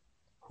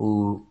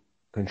 Who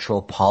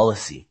control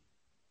policy.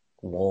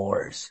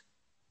 Wars.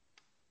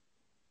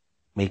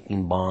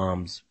 Making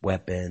bombs.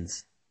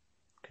 Weapons.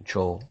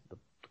 Control the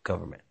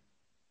government.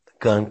 The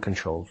gun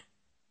controls.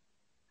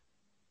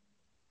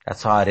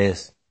 That's how it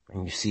is.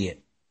 And you see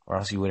it. Or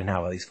else you wouldn't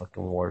have all these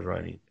fucking wars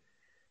running.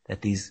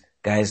 That these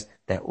guys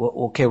that,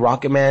 okay,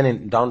 Rocket Man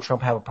and Donald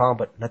Trump have a problem,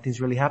 but nothing's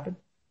really happened.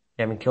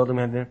 You haven't killed him,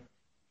 have you?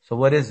 So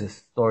what is this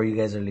story you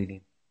guys are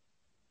leading?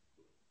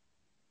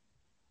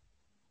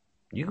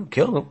 You could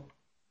kill him.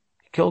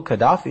 You killed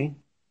Gaddafi.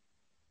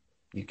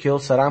 You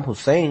killed Saddam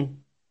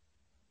Hussein.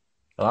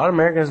 A lot of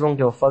Americans don't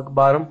give a fuck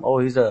about him. Oh,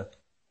 he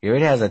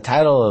already has a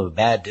title of a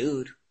bad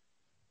dude.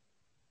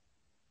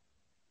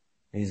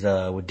 He's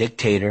a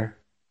dictator.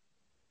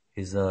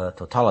 He's a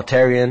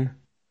totalitarian.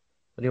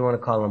 What do you want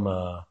to call him?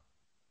 What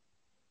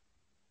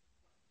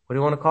do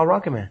you want to call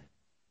Rocket Man?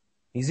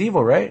 He's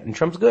evil, right? And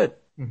Trump's good.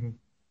 Mm-hmm.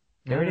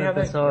 You already have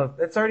that.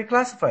 That's already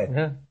classified.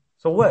 Yeah.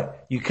 So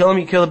what? You kill him,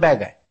 you kill the bad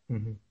guy.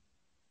 Mm-hmm.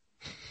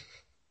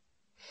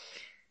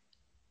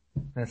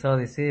 That's how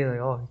they see it. Like,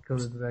 oh, he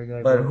killed the bad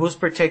guy. But who's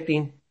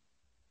protecting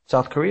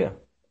South Korea?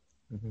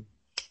 Mm-hmm.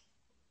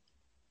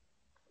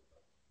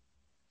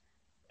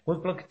 Who's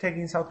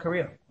protecting South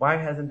Korea? Why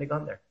hasn't they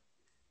gone there?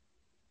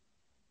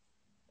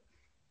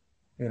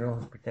 You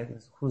know,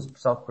 who's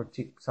South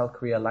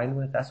Korea aligned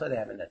with? That's why they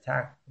haven't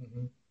attacked.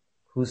 Mm-hmm.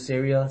 Who's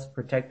Syria's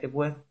protected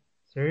with?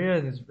 Syria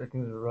is, I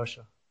think,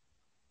 Russia.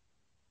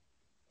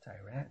 It's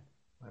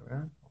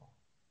Iran.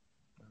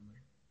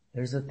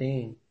 There's a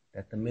thing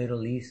that the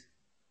Middle East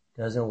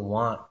doesn't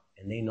want,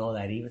 and they know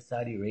that even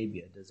Saudi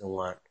Arabia doesn't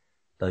want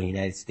the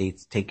United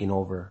States taking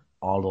over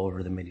all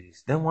over the Middle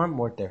East. They don't want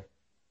more there.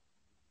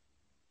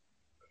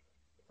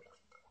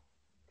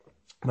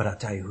 But I'll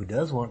tell you who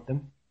does want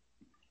them.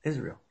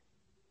 Israel.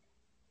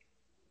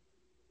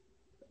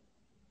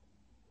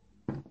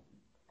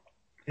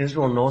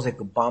 Israel knows they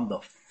could bomb the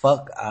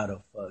fuck out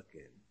of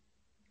fucking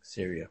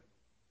Syria.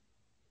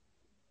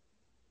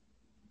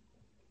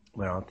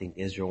 But I don't think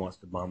Israel wants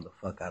to bomb the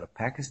fuck out of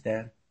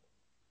Pakistan.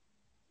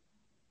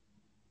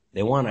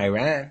 They want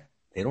Iran.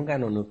 They don't got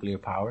no nuclear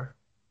power.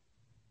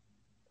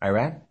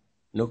 Iran?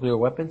 Nuclear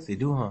weapons? They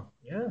do, huh?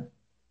 Yeah.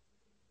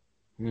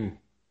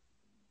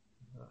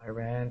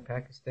 Iran,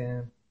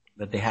 Pakistan.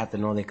 But they have to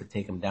know they could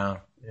take them down.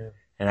 Yeah.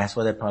 And that's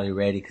why they're probably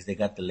ready, because they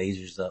got the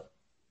lasers up.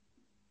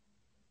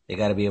 They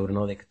got to be able to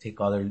know they could take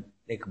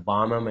they could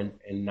bomb them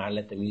and not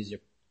let them use their,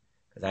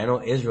 because I know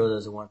Israel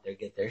doesn't want to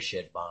get their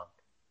shit bombed.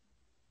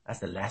 That's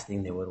the last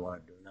thing they would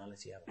want to do. Not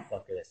unless you have a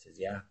fucker that says,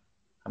 yeah,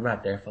 I'm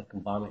not there, fucking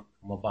bomb it.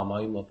 I'm gonna bomb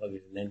all you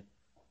motherfuckers. And then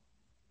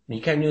you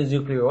can't use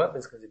nuclear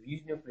weapons, because if you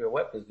use nuclear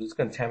weapons, it's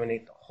gonna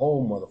contaminate the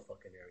whole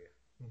motherfucking area.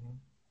 Mm-hmm.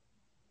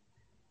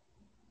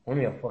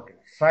 Only a fucking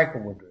psycho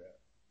would do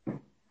that.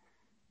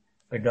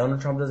 If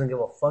Donald Trump doesn't give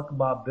a fuck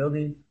about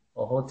building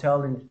a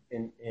hotel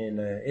in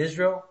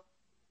Israel,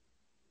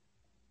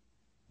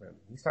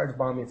 he starts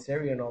bombing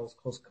Syria and all those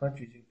close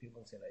countries.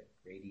 People say like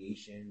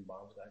radiation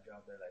bombs got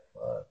dropped there. Like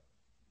fuck.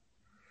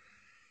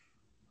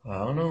 I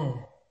don't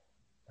know.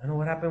 I don't know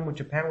what happened with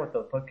Japan with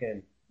the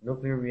fucking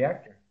nuclear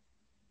reactor.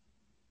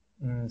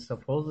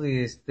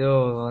 Supposedly it's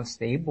still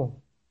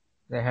unstable.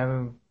 They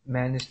haven't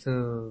managed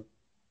to,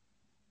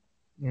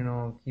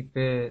 keep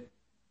it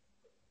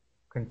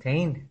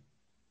contained.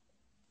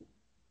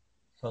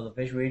 So the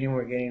fish reading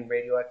were getting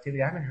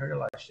radioactivity. I haven't heard a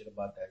lot of shit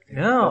about that.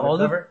 Yeah, all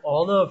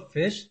the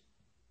fish,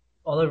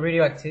 all the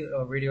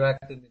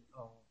radioactive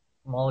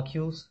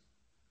molecules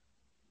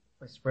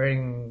are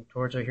spreading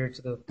towards here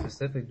to the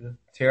Pacific, dude.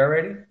 It's here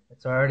already?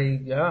 It's already,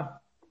 yeah.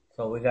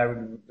 So we got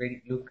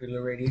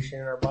nuclear radiation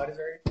in our bodies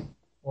already?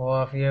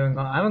 Well, if you haven't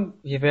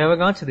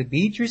gone to the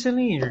beach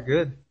recently, you're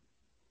good.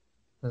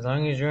 As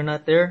long as you're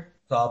not there.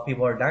 So all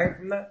people are dying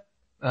from that?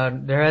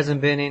 There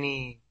hasn't been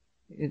any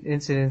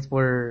incidents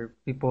where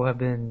people have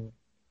been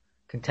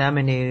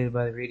contaminated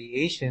by the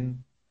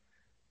radiation,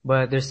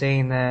 but they're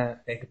saying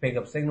that they could pick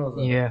up signals.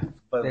 Yeah,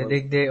 but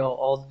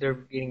they're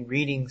getting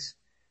readings,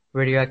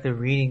 radioactive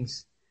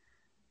readings,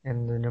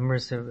 and the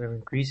numbers are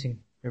increasing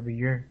every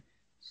year.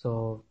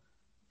 So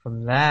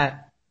from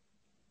that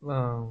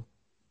from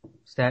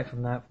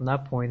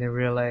that point, they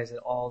realized that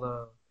all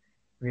the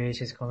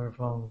radiation is coming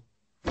from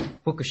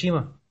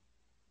Fukushima.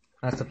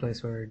 That's the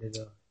place where they did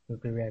the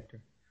nuclear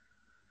reactor.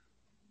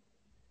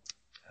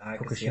 I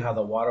can see how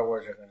the water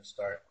wars are going to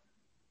start.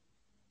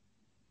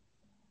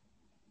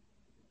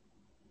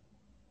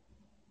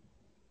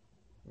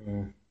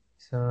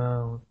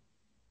 So,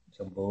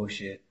 some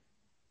bullshit.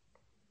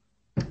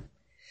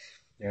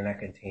 They're not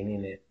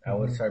containing it. I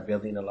would start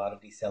building a lot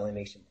of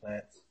desalination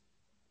plants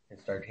and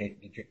start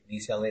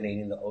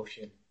desalinating the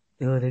ocean.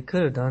 Dude, they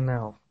could have done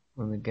that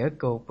from the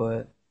get-go,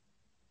 but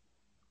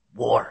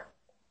war.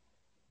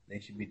 They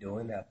should be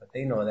doing that, but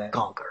they know that.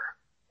 Conquer.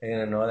 They're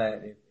gonna know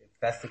that if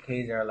that's the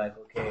case, they're like,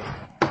 okay,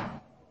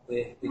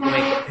 we can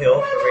make a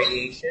pill for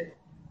radiation.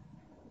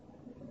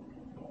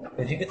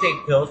 Because you can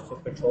take pills to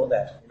control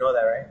that. You know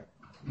that, right?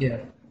 Yeah.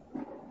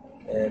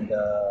 And,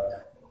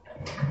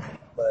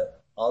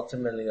 but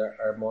ultimately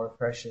our more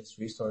precious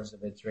resource,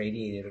 if it's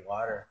radiated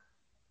water,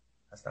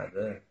 that's not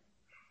good.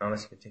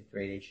 Unless you can take the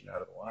radiation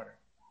out of the water.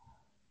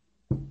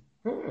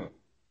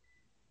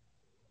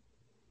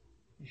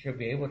 You should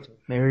be able to.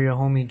 Maybe your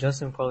homie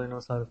Justin probably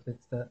knows how to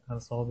fix that, how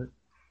to solve it.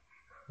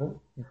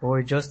 Who? Your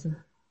boy Justin.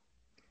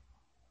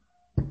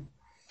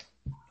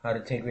 How to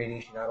take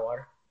radiation out of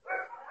water?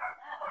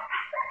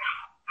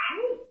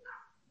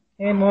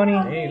 Hey, Moni.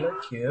 Hey,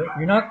 look cute.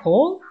 You're not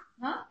cold?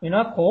 Huh? You're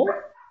not cold?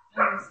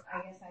 I guess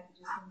I've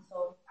just been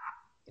so...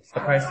 It's the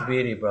price of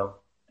beauty, bro.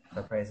 It's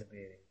the price of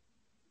beauty.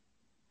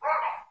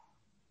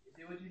 You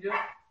see what you do? You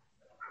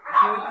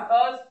see what you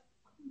caused?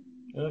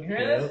 Look You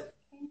hear this?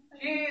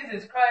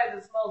 Jesus Christ,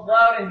 it smells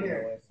loud in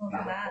here. So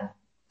bad.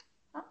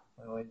 My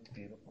wife's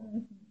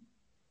beautiful.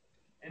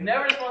 It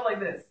never smelled like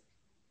this.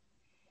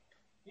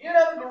 You didn't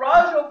have the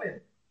garage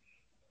open.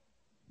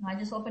 I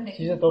just opened it. She's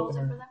Can you just close opened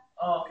it her. for that?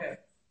 Oh, okay.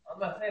 I was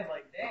about to say,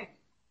 like, dang.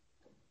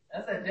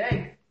 That's a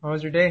day. How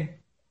was your day?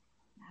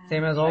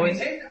 Same as always?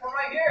 I can taste it from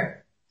right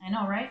here. I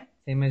know, right?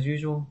 Same as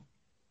usual?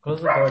 Close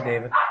the door,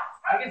 David.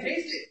 I can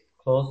taste it.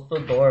 Close the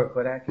door.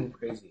 Quit acting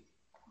crazy.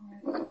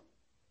 Alright.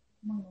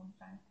 I'm gonna go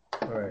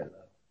try. Alright, love.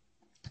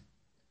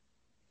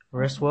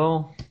 Rest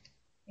well.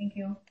 Thank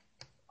you.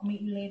 I'll meet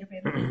you later,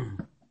 baby.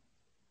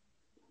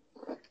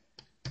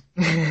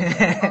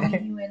 I'll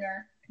meet you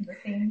in the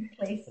same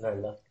place. And I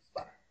love the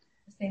spot.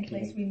 The same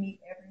place we meet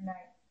every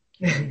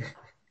night.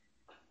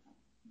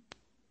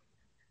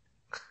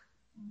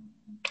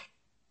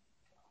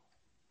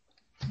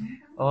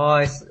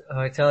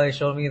 I tell you,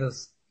 showed me the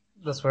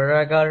sweater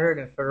I got her,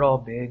 and it fit all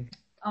big.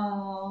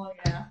 Oh,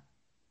 yeah.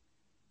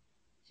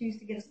 She used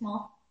to get a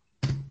small.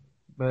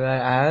 But I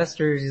asked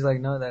her, she's like,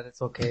 no, that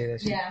it's okay.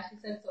 That she... Yeah, she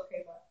said it's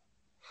okay, but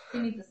she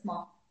needs a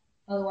small.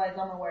 Otherwise,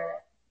 I'm gonna wear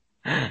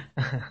it.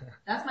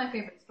 That's my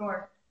favorite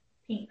store.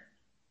 Pink.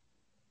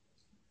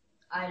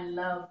 I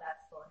love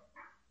that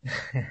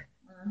store.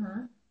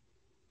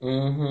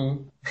 Alright.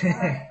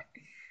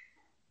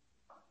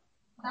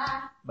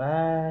 Bye.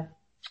 Bye.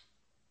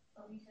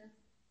 Alicia.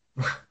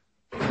 You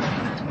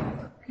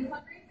hungry? You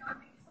wanna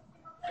make something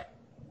real quick?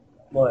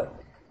 What?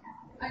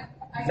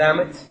 I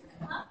Sandwich?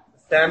 Huh?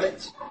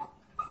 Sandwich?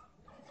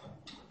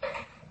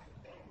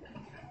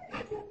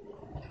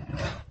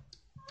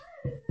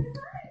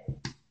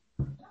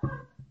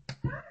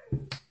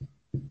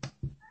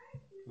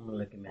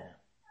 Look at that.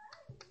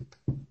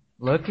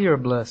 Lucky or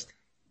blessed?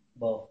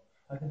 Both.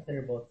 I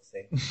consider both the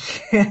same.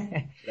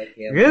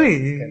 Lucky and Really?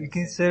 blessed is You kinda the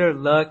consider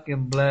luck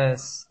and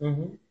bless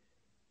same.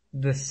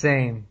 the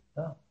same?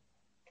 Oh,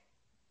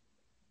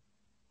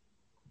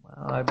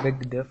 Well, I beg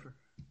to differ.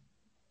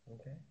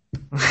 okay.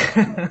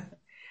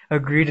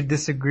 Agree to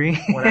disagree.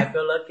 When I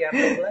feel lucky, I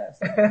feel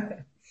blessed.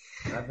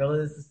 I feel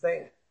it's the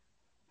same.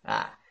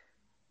 Ah.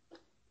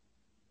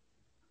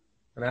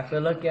 When I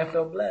feel lucky, I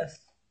feel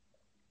blessed.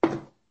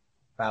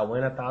 If I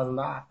win $1,000,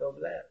 I feel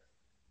blessed.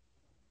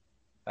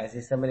 If I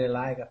see somebody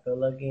alive, I feel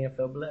lucky and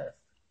feel blessed.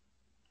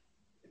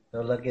 I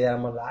feel lucky that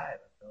I'm alive.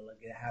 I feel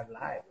lucky to have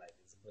life. Like,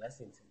 it's a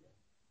blessing to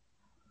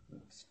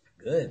me. It's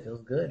good. It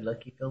feels good.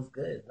 Lucky feels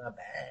good. It's not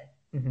bad.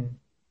 Mm-hmm.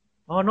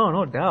 Oh no,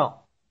 no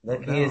doubt.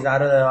 Lucky is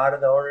out of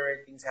the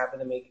ordinary things happen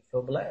to make you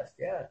feel blessed.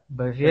 Yeah.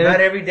 But if But you had not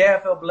to, every day I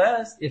feel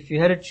blessed. if you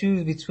had to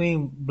choose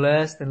between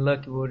blessed and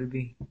lucky, what would it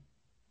be?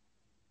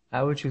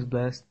 I would choose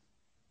blessed.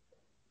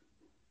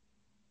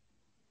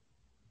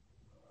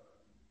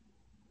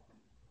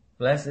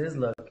 Blessed is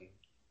lucky.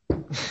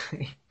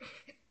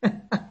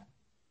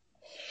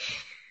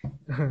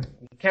 You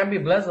can't be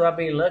blessed without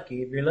being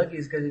lucky. If you're lucky,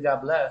 it's because you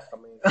got blessed. I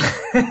mean,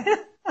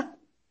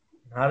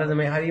 how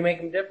do you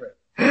make them different?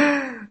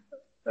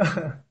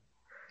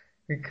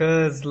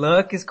 Because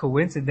luck is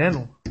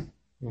coincidental.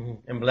 Mm-hmm.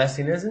 And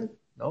blessing isn't?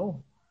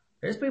 No.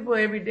 There's people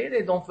every day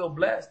that don't feel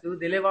blessed,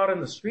 dude. They live out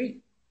in the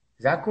street.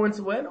 Is that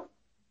coincidental?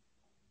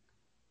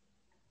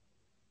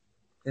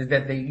 Is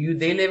that they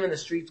live in the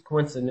streets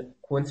coincident?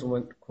 What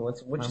you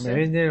Maybe say?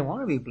 they didn't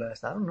want to be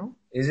blessed. I don't know.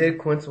 Is it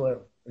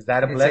coincidental? Is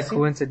that a Is it blessing?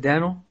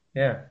 coincidental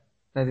Yeah.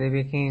 that they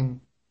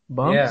became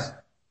bums? Yeah.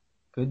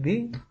 Could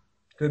be.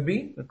 Could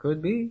be. It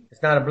could be.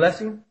 It's not a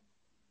blessing.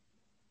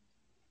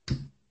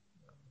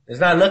 It's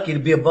not lucky to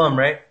be a bum,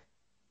 right?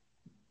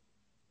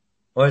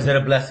 Or is it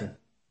a blessing?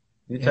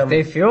 You tell If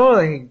me. they feel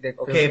like they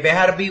Okay, if it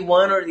had to be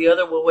one or the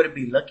other, what would it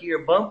be? Lucky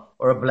you're a bum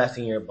or a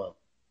blessing you're a bum?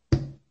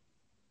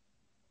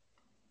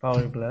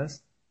 probably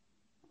blessed.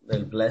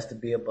 They're blessed to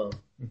be a bum.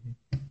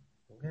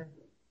 Okay.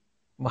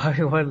 Why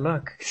what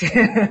luck?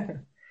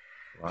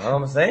 Well,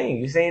 I'm saying,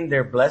 you're saying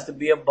they're blessed to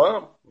be a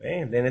bum.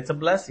 Man, then it's a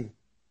blessing.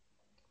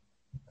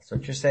 That's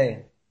what you're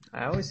saying.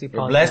 I always see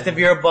You're blessed if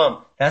you're a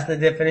bum. That's the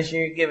definition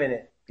you're giving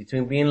it.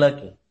 Between being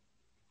lucky.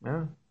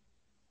 Yeah.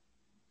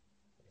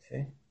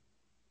 See?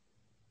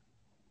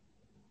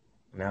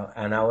 Now,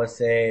 and I would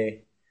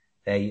say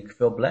that you can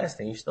feel blessed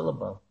and you're still a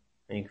bum.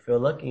 And you can feel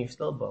lucky and you're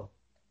still a bum.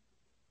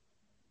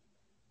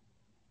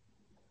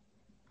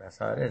 That's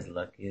how it is.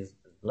 Lucky is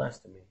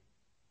blessed to me.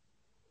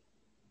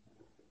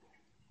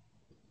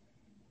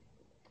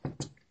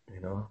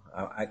 You know,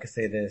 I could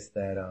say this,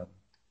 that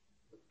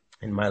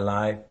in my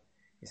life,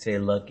 you say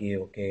lucky,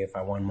 okay, if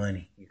I want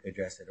money, you could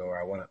address it. Or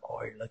I want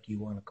oh, you're lucky you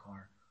want a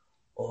car.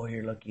 Oh,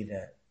 you're lucky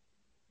that.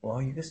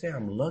 Well, you could say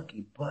I'm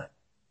lucky, but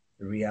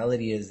the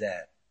reality is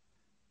that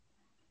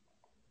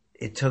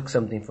it took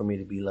something for me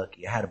to be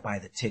lucky. I had to buy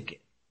the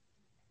ticket.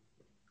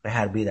 There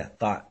had to be that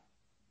thought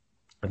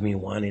of me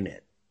wanting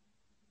it.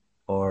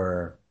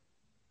 Or,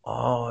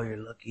 oh, you're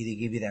lucky they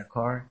give you that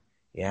car?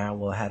 Yeah,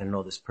 well, I had to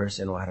know this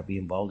person or I had to be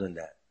involved in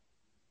that.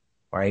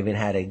 Or I even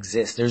had to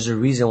exist. There's a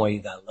reason why you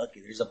got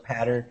lucky. There's a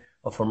pattern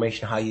of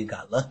formation how you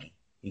got lucky.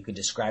 You could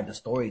describe the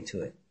story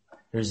to it.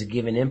 There's a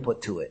given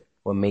input to it.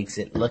 What makes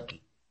it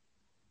lucky?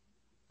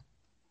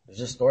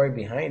 There's a story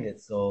behind it.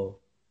 So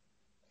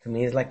to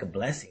me, it's like a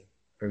blessing.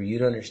 For you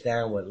to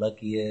understand what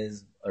lucky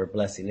is or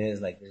blessing is,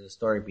 like there's a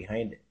story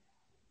behind it.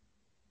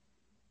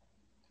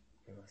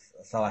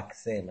 That's all I can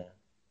say, man.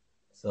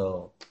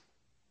 So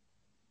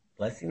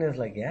blessing is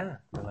like, yeah.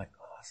 They're like,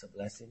 oh, it's a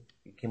blessing.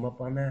 You came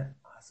up on that?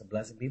 Oh, it's a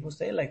blessing. People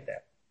say it like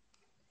that.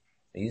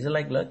 They use it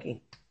like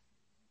lucky.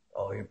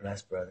 Oh, you're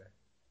blessed, brother.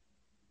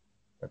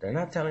 But they're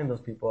not telling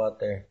those people out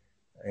there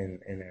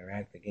in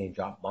Iraq that getting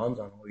dropped bombs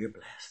on, oh, you're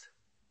blessed.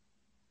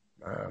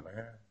 Nah,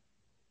 man.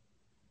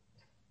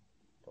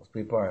 Those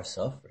people are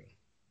suffering.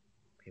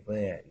 People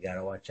that you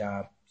gotta watch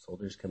out.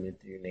 Soldiers come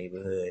into your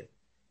neighborhood.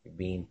 You're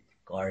being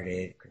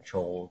guarded,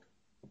 controlled.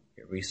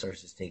 Your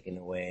resources taken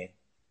away.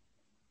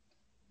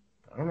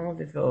 I don't know if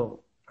they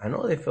feel, I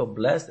know they feel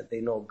blessed that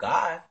they know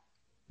God.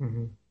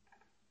 Mm-hmm.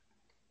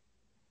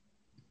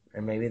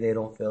 And maybe they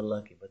don't feel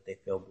lucky, but they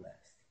feel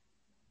blessed.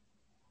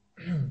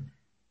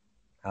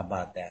 How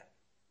about that?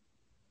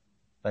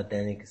 But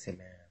then you can say,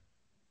 man,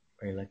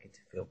 very lucky to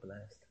feel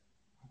blessed.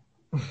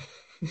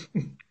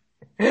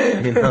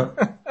 You know?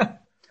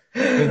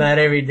 Because not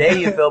every day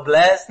you feel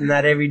blessed, and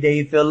not every day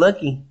you feel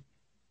lucky.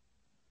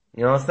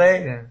 You know what I'm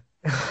saying?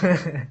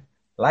 Yeah.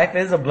 Life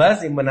is a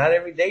blessing, but not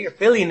every day you're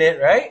feeling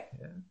it, right?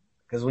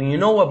 Because when you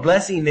know what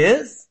blessing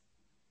is,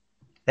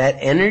 that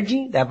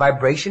energy, that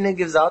vibration it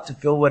gives out to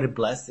feel what a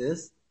blessed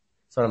is,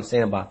 that's what I'm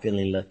saying about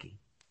feeling lucky.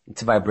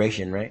 It's a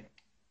vibration, right?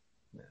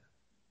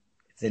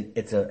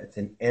 It's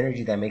an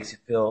energy that makes you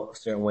feel a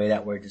certain way.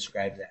 That word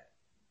describes that.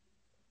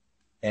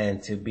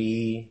 And to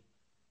be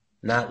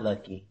not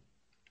lucky,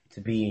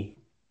 to be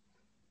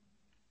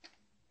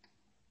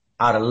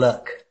out of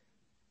luck,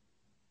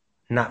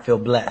 not feel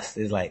blessed,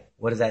 is like,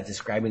 what is that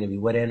describing to me?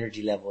 What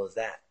energy level is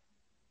that?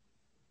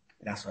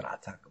 That's what I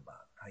talk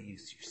about. How you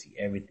see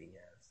everything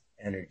as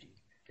energy.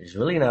 There's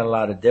really not a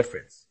lot of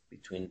difference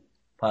between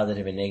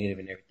positive and negative,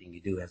 and everything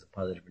you do has a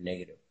positive or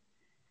negative.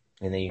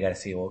 And then you gotta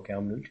see, well, okay,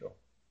 I'm neutral.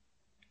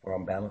 Or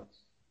I'm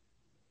balanced.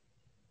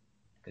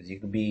 Because you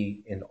could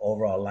be in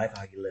overall life,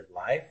 how you live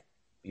life,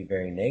 be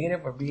very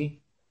negative or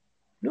be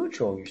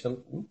neutral. Most of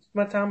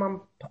my time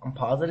I'm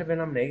positive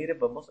and I'm negative,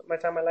 but most of my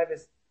time my life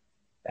is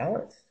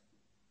balanced.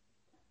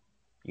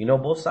 You know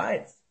both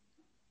sides.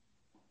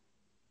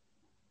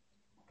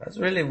 That's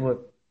really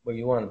what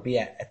you want to be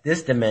at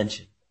this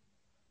dimension.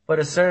 But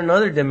at certain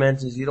other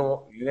dimensions, you're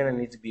gonna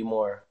need to be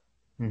more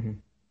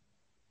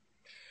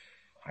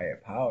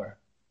higher power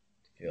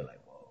to feel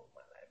like, whoa,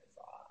 my life is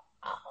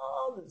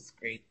all this is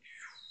great.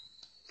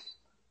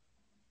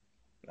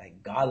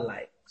 Like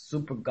godlike,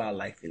 super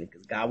godlike feeling,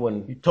 because God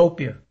wouldn't.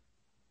 Utopia.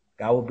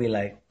 God would be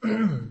like,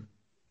 do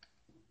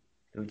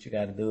what you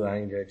gotta do. I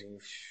ain't judging you.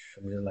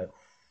 I'm just like,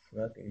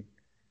 nothing.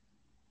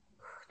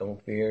 Don't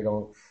fear,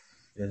 don't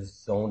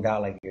just zoned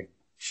out, like you're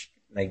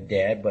like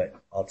dead, but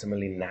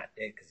ultimately not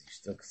dead because you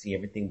still can see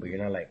everything, but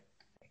you're not like,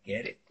 I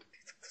get it.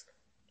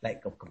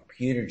 Like a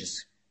computer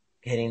just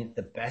getting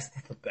the best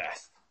of the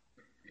best.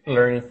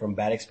 Learning from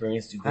bad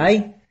experience to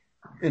good.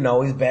 And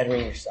always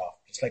bettering yourself,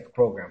 just like a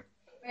program.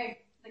 Hey,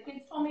 the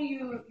kids told me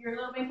your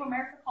little Bank of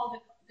America call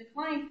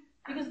declined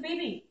because,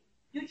 baby,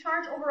 you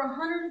charge over $150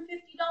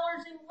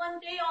 in one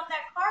day on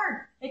that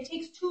card. It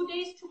takes 2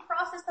 days to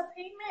process the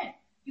payment.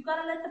 You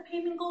gotta let the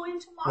payment go in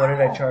tomorrow. What did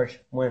I charge?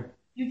 When?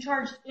 You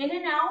charged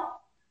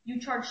In-N-Out, you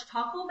charged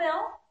Taco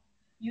Bell,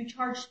 you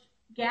charged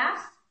gas,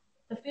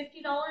 the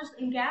 $50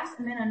 in gas,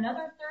 and then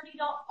another $30,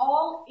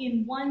 all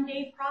in 1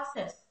 day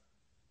process.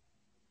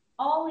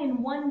 All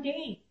in 1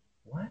 day.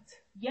 What?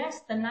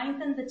 Yes, the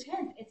 9th and the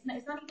 10th. It's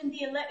not even the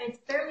 11th. It's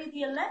barely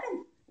the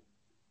 11th.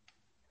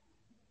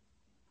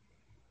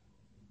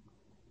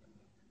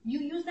 You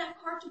use that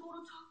card to go to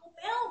Taco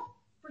Bell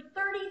for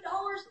 $30.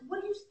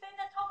 What do you spend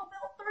at Taco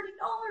Bell?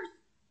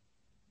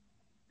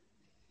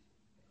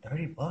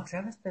 $30. $30? I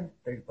haven't spent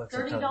 $30 at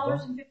Taco Bell.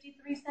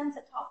 $30.53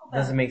 at Taco Bell.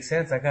 Doesn't make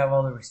sense. I got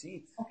all the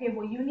receipts. Okay,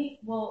 well you need,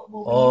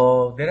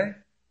 Did I?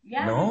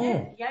 Yeah, No. you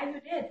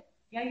did.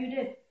 Yeah, you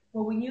did.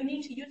 Well, when you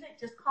need to use it,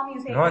 just call me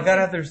and say. No, I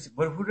gotta have the receipt.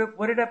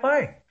 What did I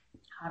buy?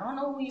 I don't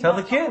know who you Tell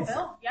bought the kids. Taco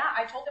Bell. Yeah,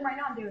 I told them right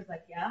now, and they was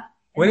like, yeah.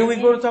 When did we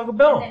go to Taco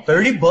Bell?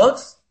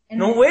 $30?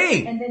 No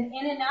way. And then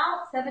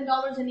In-N-Out,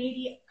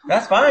 $7.80.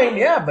 That's fine,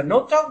 yeah, but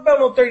no Taco Bell,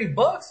 no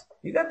 $30.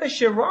 You got that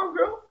shit wrong,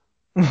 girl.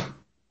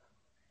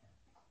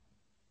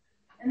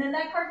 And then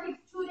that card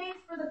takes 2 days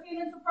for the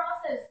payment to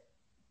process.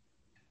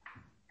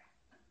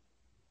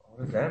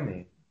 What does that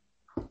mean?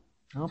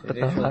 No, So but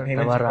days for the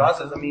payment to barra.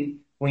 process. I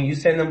mean, when you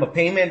send them a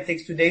payment, it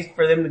takes 2 days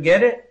for them to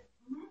get it.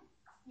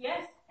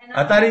 Yes. And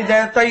I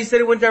thought you said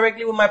it went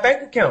directly with my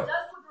bank account. It does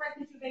go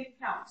directly to your bank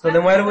account. So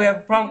then why do we have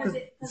a problem? Because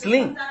it's it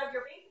linked. comes out of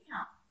your bank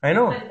account. I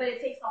know. But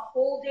it takes a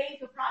whole day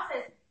to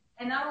process.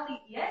 And not only,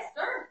 yes,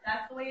 sir,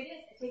 that's the way it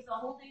is. It takes a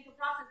whole day to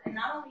process. And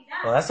not only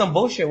that. Well, that's some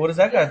bullshit. What does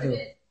that got to do? Yes,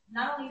 it is.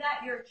 Not only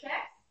that, your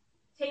checks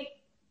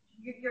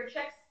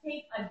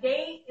take a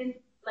day in,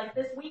 like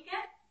this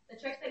weekend. The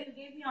checks that you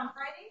gave me on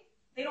Friday,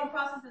 they don't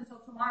process until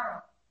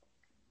tomorrow.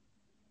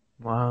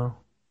 Wow.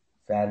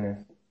 Sadness.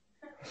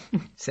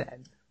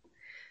 Sad.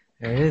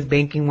 There it is,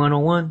 banking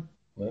 101.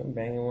 Well,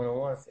 banging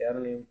 101. See, I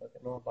don't even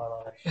fucking know about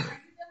all that shit. Are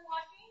you done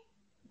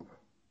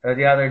washing?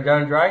 Yeah, they're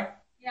done dry?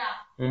 Yeah.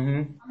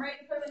 Mm-hmm. I'm ready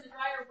to put them in the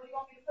dryer. What do you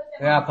want me to put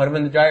them Yeah, on? put them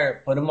in the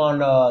dryer. Put them on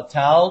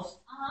towels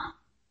Uh-huh.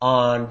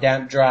 on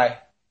damp dry. Damp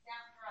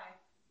dry.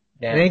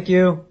 Damp. Thank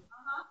you.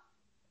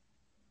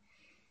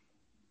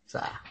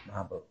 Uh-huh.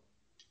 Nah, bro.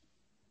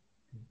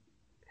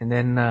 And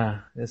then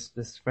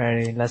this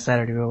Friday, last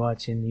Saturday, we were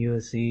watching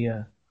UFC.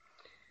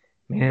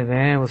 Main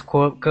event was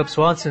Cub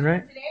Swanson,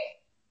 right? Today?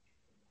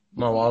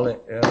 My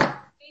wallet, yeah.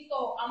 Okay,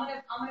 so I'm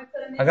gonna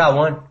put them in. I got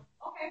one.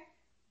 Okay.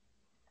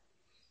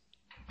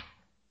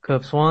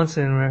 Cub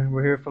Swanson,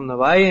 we're here from the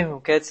Valle,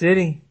 from Cat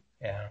City.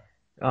 Yeah.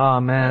 Oh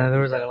man,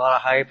 there was like a lot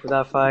of hype for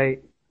that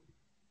fight.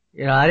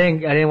 You know, I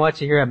didn't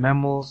watch it here at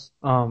Memos.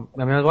 I mean,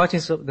 I was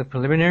watching the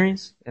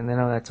preliminaries, and then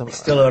I had some.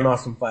 Still an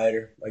awesome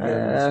fighter. I give him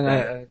and I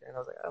respect.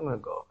 was like, I'm gonna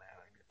go, man.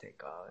 I'm gonna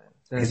take all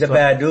that. He's a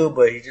bad dude,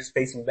 but he's just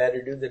facing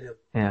better dudes than him.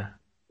 Yeah.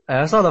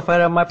 I saw the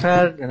fight on my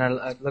pad, and I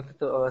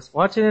looked at I was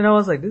watching it, and I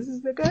was like, this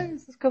is the guy,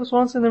 this is Cub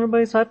Swanson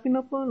everybody's hyping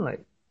up on?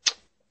 Like,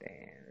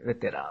 damn,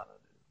 ripped it out.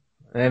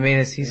 I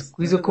mean, he's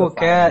a cool good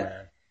cat. fighter,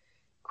 man.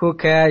 Cool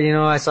cat, you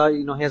know, I saw,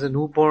 you know, he has a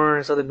newborn.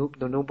 I saw the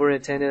newborn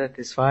attended at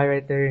this fight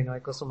right there, you know, I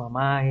go to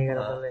mama, he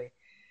got like,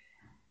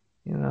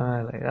 you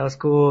know, like, that was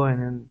cool, and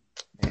then,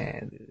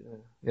 man,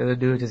 the other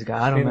dude just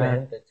got him,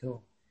 man.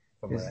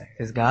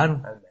 Just got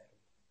him.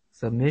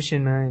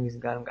 Submission, man, he's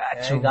got him,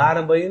 He got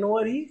him, but you know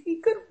what?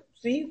 He could,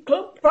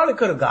 probably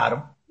could have got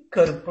him. He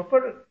could have,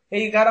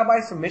 hey, he got out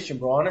by submission,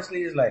 bro.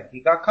 Honestly, it's like, he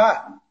got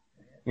caught.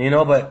 You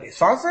know, but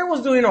Swanson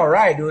was doing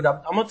alright, dude.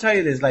 I'm gonna tell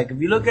you this, like,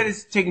 if you look at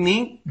his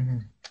technique,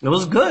 it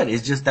was good.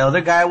 It's just the other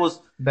guy was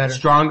Better.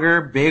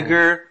 stronger,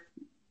 bigger.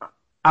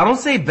 I don't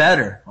say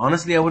better.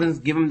 Honestly, I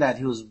wouldn't give him that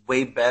he was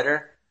way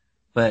better.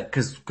 But,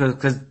 cause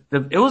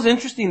it was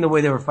interesting the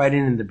way they were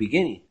fighting in the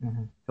beginning.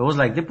 It was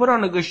like, they put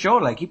on a good show.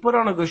 Like, he put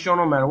on a good show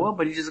no matter what,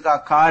 but he just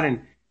got caught,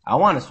 and I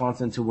wanted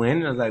Swanson to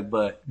win. I was like,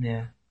 but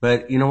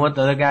you know what?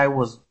 The other guy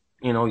was,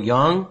 you know,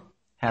 young,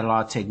 had a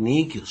lot of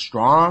technique, he was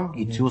strong,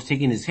 he was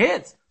taking his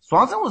hits.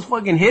 Swanson was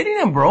fucking hitting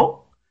him,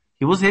 bro.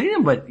 He was hitting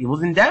him, but he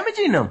wasn't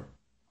damaging him.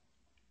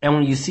 And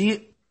when you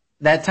see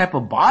that type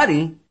of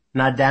body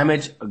not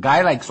damage, a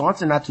guy like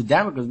Swanson not to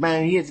damage, because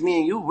man, he hits me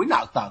and you, we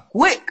knocked out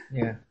quick.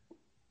 Yeah.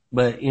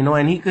 But, you know,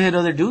 and he could hit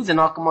other dudes and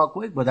knock them out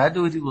quick, but that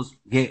dude,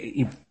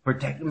 he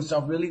protected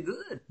himself really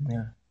good.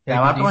 Yeah.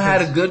 Yamato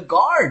had a good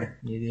guard.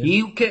 Yeah.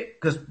 He could,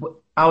 cause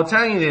I was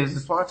telling you this,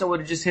 if Swanson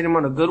would have just hit him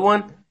on a good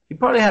one, he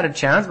probably had a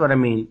chance, but I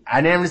mean,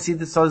 I never see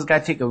this guy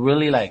take a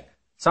really like,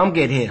 some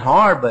get hit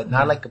hard, but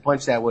not like a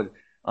punch that would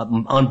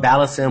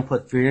unbalance him,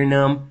 put fear in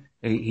him.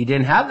 He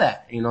didn't have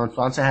that, you know, and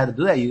Swanson had to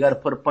do that. You gotta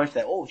put a punch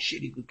that, oh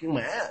shit, he could kick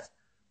my ass.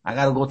 I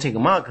gotta go take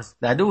him out, cause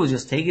that dude was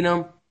just taking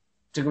him,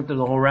 Took him through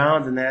the whole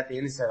rounds, and then at the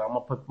end he said, "I'm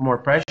gonna put more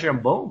pressure,"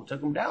 and boom,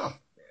 took him down.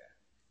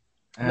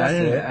 I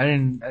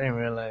didn't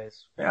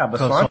realize. Yeah, but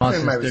Cole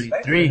Swanson's my Swanson's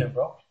respect 33. for him,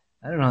 bro.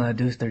 I don't know that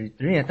dude's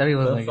 33. I thought he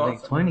was Cole like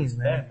Swanson, 20s,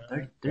 man.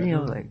 respect, 33. I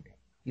was like,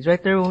 he's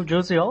right there with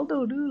Jose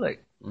Aldo, dude.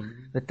 Like,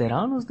 Mm-hmm.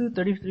 veteranos, dude.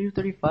 33,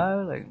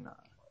 35. Like, nah.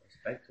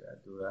 Respect to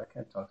that dude. I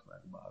can't talk smack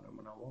about him,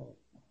 and I won't.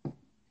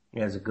 He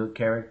has a good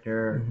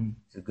character.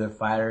 He's a good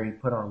fighter. He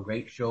put on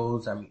great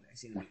shows. I mean, I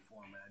seen him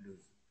before, man. Dude,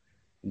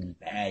 he's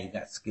bad. He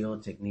got skill,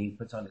 technique.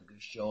 Puts on a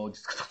good show.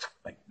 Just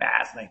like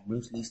fast, like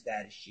Bruce Lee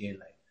status shit.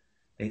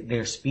 Like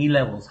their speed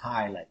level's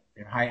high. Like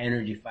they're high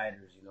energy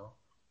fighters, you know.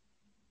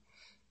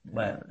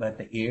 But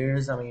the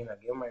ears, I mean, I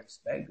give him my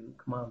respect, dude.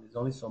 Come on, there's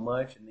only so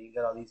much, and then you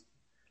got all these.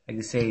 Like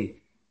they say,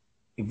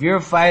 if you're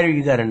a fighter,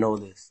 you got to know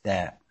this,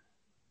 that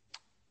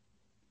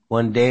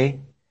one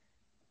day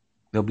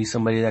there'll be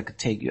somebody that could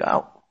take you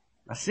out.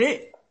 That's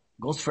it.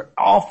 Goes for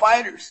all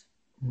fighters.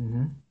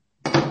 Man,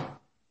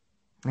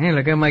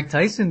 look at Mike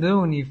Tyson,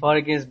 dude, when he fought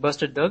against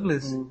Buster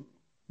Douglas.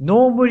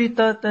 Nobody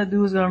thought that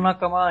dude was gonna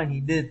knock him out, and he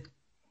did.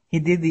 He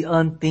did the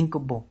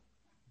unthinkable.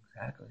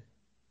 Exactly.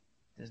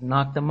 Just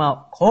knocked him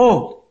out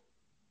cold.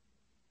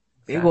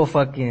 Big ol'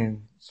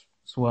 fucking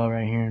swell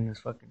right here in this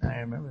fucking eye. I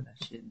remember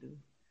that shit, dude.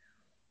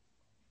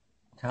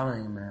 I'm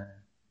telling you, man.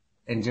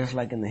 And just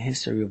like in the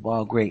history of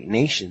all great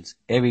nations,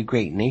 every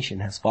great nation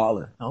has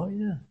fallen. Oh,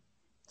 yeah.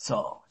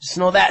 So just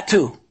know that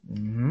too.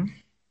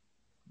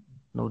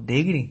 No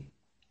diggity.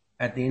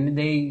 At the end of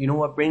the day, you know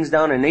what brings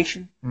down a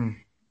nation? Mm.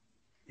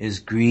 Is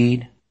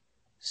greed,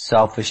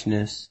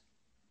 selfishness,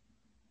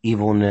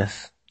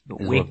 evilness. The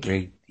is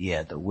wicked.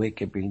 what the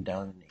wicked bring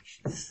down a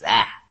nation.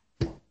 Sad.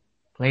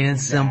 Plain and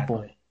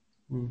simple.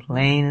 Exactly.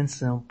 Plain and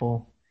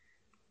simple.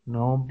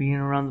 No being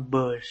around the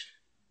bush.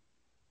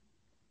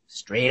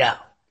 Straight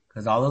up.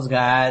 Cause all those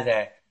guys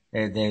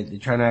they're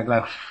trying to act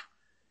like,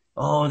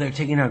 oh, they're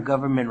taking our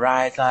government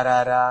rights,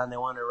 and they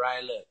want to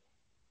riot. Look.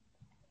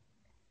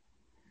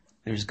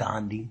 There's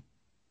Gandhi.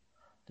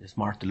 There's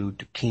Martin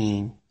Luther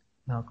King.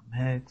 Malcolm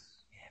X.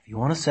 If you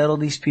want to settle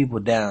these people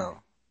down,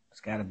 it's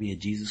gotta be a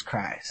Jesus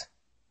Christ.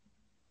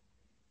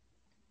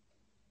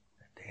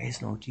 There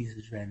is no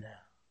Jesus right now.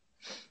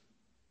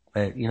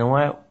 But you know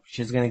what?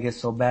 Shit's gonna get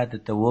so bad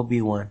that there will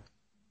be one.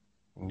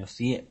 And you'll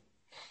see it.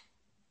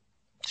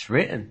 It's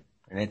written.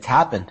 And it's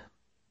happened.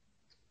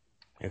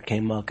 Here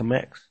came Malcolm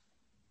X.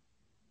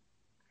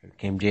 Here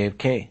came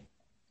JFK.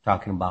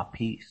 Talking about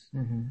peace.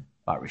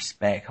 About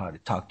respect. How to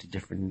talk to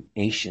different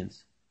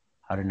nations.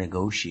 How to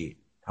negotiate.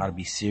 How to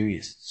be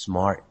serious,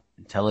 smart,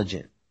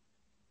 intelligent.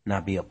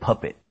 Not be a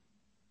puppet.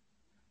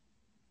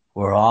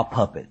 We're all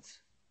puppets.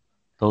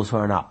 Those who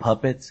are not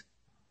puppets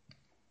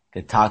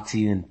could talk to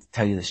you and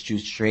tell you the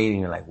truth straight,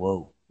 and you're like,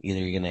 whoa. Either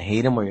you're gonna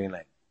hate them or you're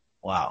like,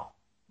 wow.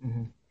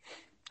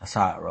 That's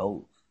how it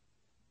rolls.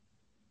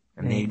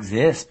 And they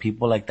exist.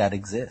 People like that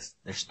exist.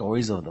 There's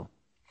stories of them.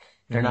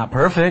 They're not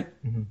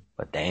perfect,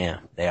 but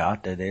damn, they're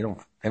out there. They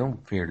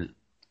don't fear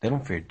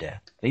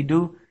death. They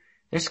do.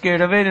 They're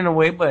scared of it in a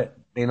way, but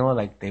they know,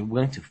 like, they're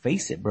willing to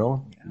face it,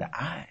 bro. In the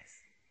eyes.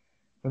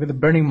 Look at the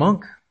burning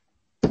monk.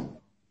 Hey,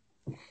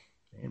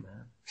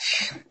 man.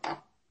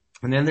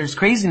 And then there's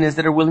craziness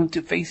that are willing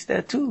to face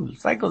that too.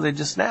 Psychos that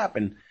just snap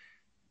and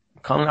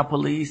calling out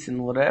police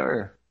and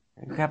whatever.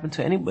 It can happen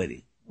to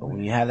anybody. But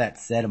when you have that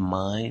set of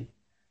mind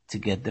to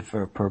get there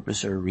for a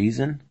purpose or a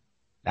reason,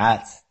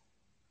 that's,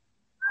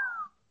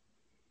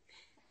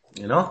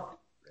 you know,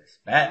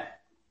 respect.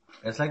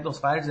 It's like those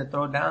fighters that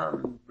throw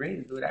down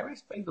rings, dude. I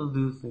respect those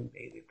dudes.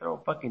 They throw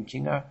fucking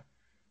chinga,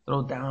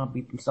 throw down,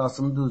 beat themselves.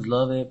 Some dudes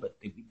love it, but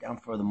they beat down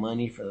for the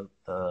money, for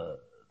the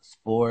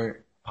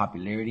sport,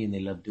 popularity, and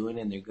they love doing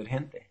it, and they're good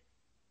gente.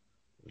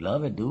 They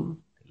love it, dude.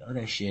 They love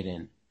that shit,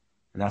 and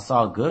that's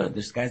all good.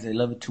 There's guys that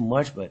love it too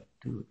much, but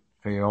dude,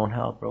 for your own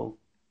health, bro.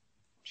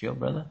 Chill,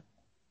 brother.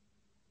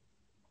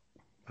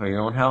 For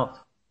your own health.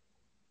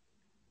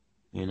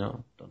 You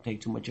know, don't take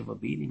too much of a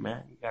beating,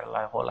 man. You got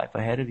a whole life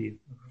ahead of you.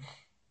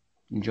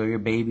 Enjoy your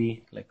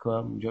baby. Like,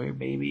 enjoy your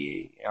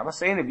baby. I'm not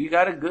saying if you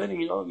got it good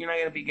and you know you're not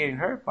going to be getting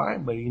hurt,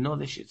 fine. But you know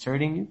this shit's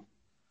hurting you.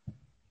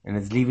 And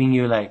it's leaving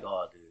you like,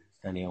 oh, dude,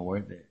 it's not even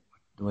worth it.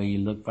 The way you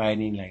look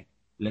fighting, like,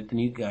 let the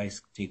new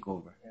guys take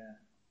over.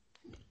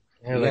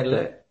 Yeah,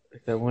 like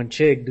that one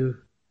chick, dude.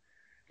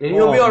 And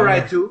you'll be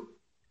alright, too.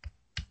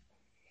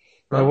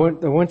 The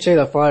one chick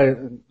that fought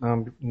in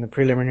the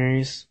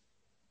preliminaries,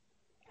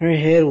 her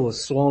head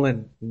was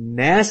swollen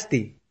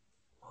nasty.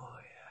 Oh,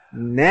 yeah.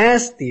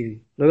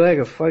 Nasty. Looked like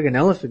a fucking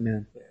elephant,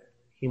 man.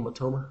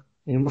 Hematoma.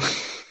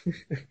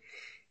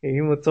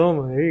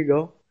 Hematoma, there you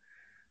go.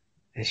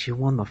 And she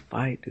won the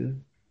fight,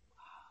 dude.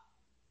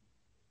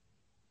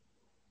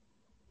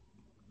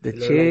 The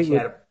chick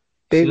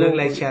she looked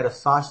like she had a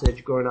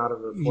sausage growing out of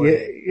her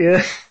forehead.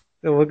 Yeah.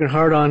 They're working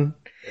hard on.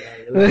 Yeah,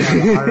 it looked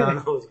like a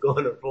hard-on was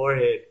going to her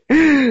forehead.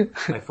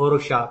 Like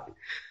Photoshop.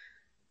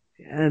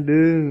 Yeah,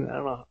 dude. I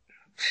don't know.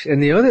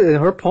 And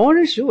her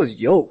opponent, she was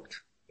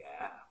yoked.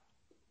 Yeah.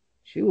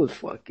 She was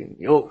fucking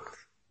yoked.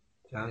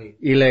 Johnny.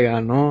 Y le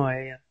ganó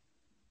a ella.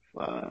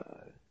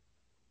 Fuck.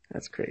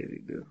 That's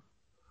crazy, dude.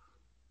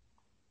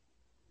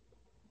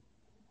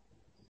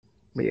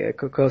 But yeah,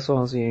 Coco,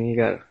 you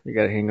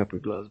gotta hang up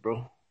your gloves,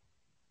 bro.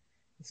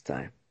 It's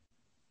time.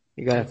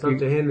 It's up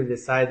to him to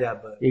decide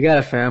that, but you got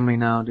a family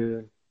now,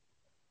 dude.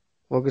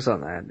 Focus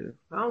on that, dude.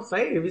 I'm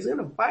saying if he's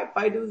gonna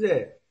fight dudes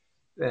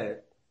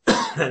that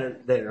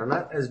are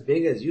not as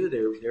big as you.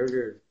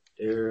 They're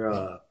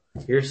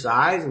your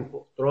size and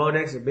throw an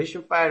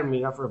exhibition fight. I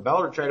mean, not for a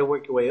belt or try to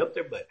work your way up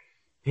there, but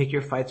pick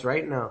your fights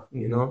right now.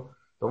 You know,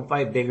 don't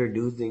fight bigger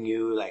dudes than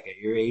you. Like at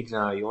your age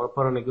now, you want to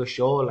put on a good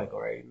show. Like,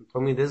 all right,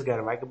 throw me this guy.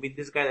 If I could beat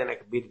this guy, then I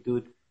could beat a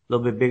dude a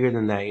little bit bigger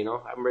than that. You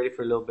know, I'm ready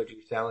for a little bit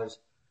of challenge,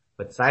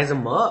 but size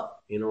him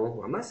up. You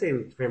know, I'm not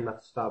saying for him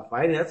not to stop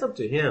fighting. That's up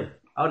to him.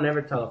 I'll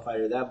never tell a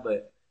fighter that,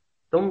 but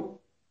don't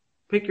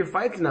pick your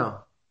fights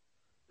now.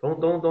 Don't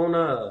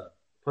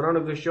put on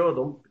a good show.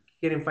 Don't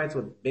get in fights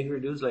with bigger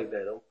dudes like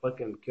that. Don't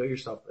fucking kill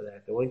yourself for that.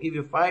 If they want to give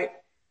you a fight,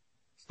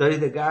 study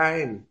the guy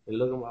and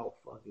look at him. Oh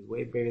fuck, he's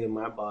way bigger than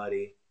my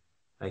body.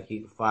 Like he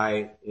can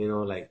fight. You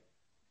know, like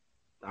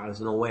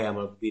there's no way I'm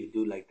gonna beat a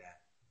dude like that.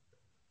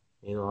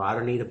 You know, I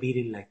don't need a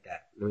beating like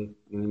that. Let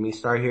me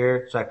start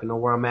here so I can know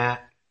where I'm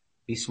at.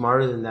 Be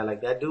smarter than that.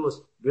 Like that dude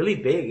was really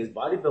big. His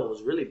body build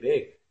was really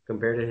big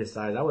compared to his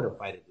size. I wouldn't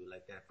fight a dude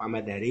like that if I'm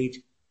at that age.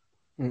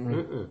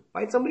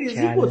 Fight somebody that's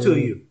equal to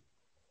you.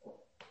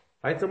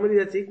 Fight somebody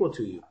that's equal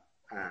to you.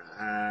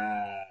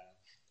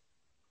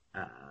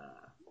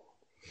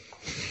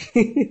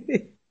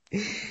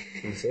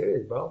 I'm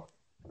serious, bro.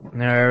 Alright,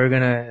 we're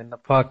gonna end the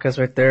podcast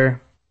right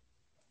there.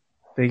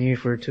 Thank you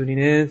for tuning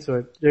in to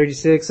our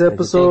 36th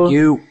episode. Thank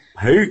you.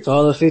 Hey. To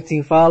all the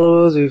 15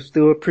 followers, we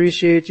still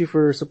appreciate you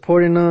for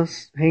supporting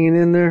us, hanging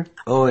in there.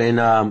 Oh,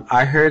 and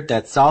I heard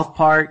that South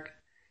Park,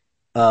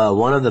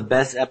 one of the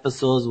best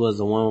episodes was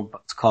the one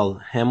it's called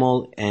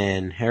Hemel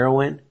and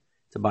Heroin.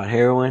 It's about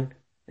heroin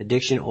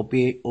addiction,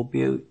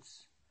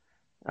 opioids.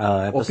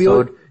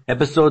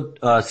 Episode,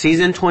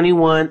 season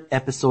 21,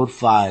 episode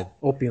 5.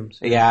 Opiums.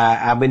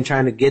 Yeah, I've been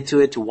trying to get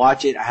to it to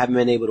watch it. I haven't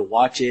been able to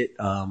watch it.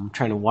 I'm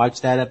trying to watch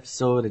that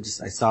episode.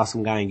 I saw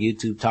some guy on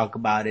YouTube talk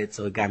about it,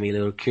 so it got me a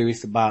little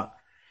curious about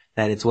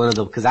that. It's one of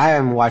the, cause I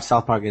haven't watched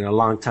South Park in a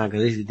long time,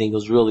 cause I used to think it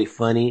was really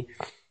funny.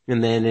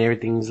 And then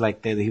everything's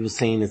like that. He was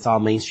saying it's all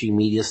mainstream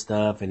media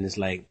stuff, and it's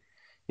like,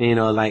 you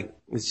know, like,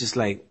 it's just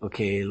like,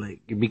 okay,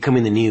 like, you're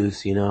becoming the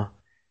news, you know?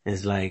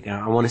 It's like,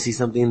 I want to see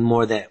something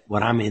more that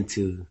what I'm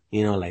into,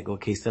 you know, like,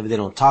 okay, stuff they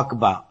don't talk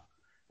about.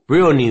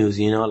 Real news,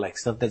 you know, like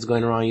stuff that's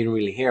going around you don't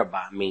really hear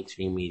about in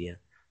mainstream media.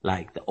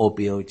 Like the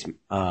opioid,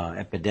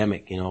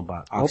 epidemic, you know,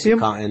 about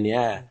Oxycontin.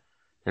 Yeah.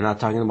 They're not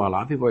talking about, a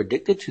lot of people are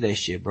addicted to that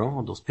shit,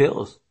 bro, those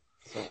pills.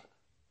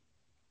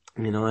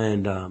 You know,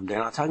 and, they're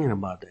not talking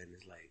about that. And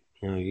it's like,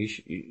 you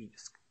know,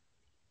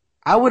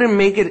 I wouldn't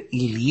make it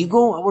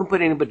illegal. I wouldn't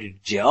put anybody in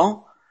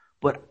jail,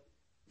 but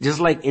just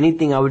like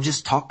anything, I would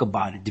just talk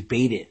about it,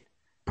 debate it,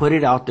 put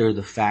it out there,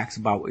 the facts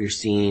about what you're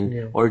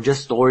seeing, or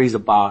just stories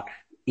about,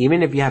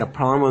 even if you had a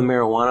problem with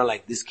marijuana,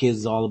 like this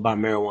kid's all about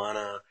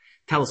marijuana,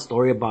 tell a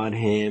story about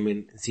him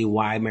and see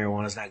why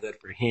marijuana is not good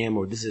for him,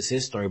 or this is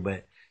his story,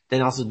 but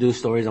then also do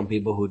stories on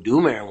people who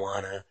do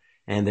marijuana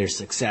and they're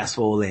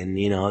successful and,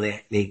 you know,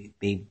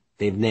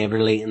 they've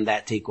never letting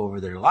that take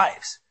over their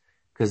lives.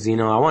 Cause, you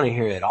know, I want to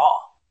hear it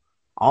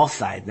all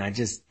sides, not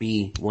just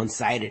be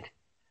one-sided.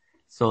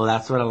 So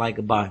that's what I like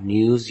about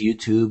news,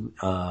 YouTube.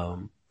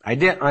 I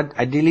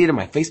deleted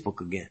my Facebook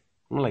again.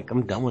 I'm like,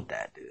 I'm done with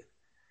that, dude.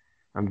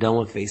 I'm done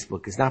with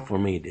Facebook. It's not for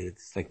me, dude.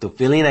 It's like the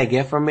feeling I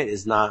get from it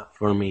is not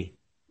for me.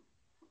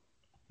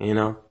 You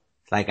know?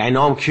 It's like, I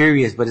know I'm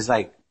curious, but it's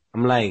like,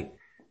 I'm like,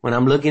 when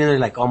I'm looking at it,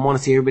 like, oh, I want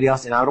to see everybody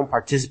else and I don't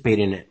participate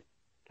in it.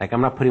 Like,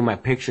 I'm not putting my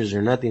pictures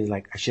or nothing. It's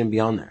like, I shouldn't be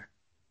on there.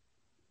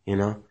 You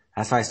know?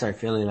 That's why I start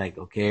feeling like,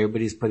 okay,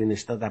 everybody's putting their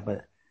stuff out,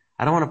 but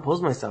I don't want to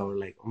post myself. Or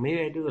like, well,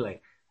 maybe I do.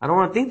 Like, I don't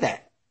want to think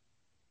that.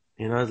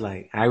 You know, it's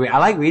like, I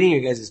like reading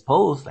your guys'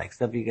 posts, like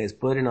stuff you guys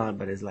put in on,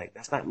 but it's like,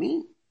 that's not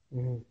me.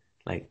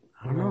 Like,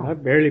 I don't know. I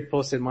barely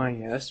posted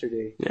mine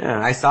yesterday. Yeah,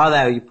 I saw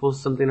that. You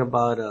posted something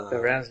about, the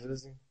Rams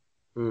losing.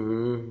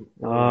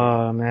 Mm-hmm.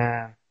 Oh,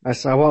 man. I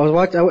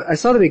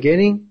saw the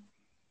beginning,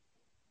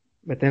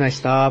 but then I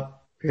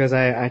stopped because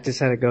I just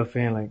had a gut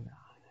feeling like,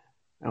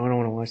 I don't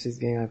want to watch this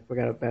game. I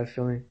got a bad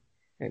feeling.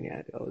 And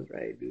yeah, I was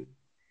right, dude.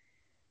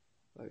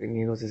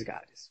 Fucking Eagles just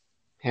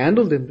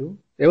handled them, dude.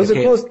 It was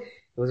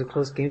a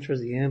close game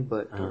towards the end,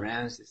 but the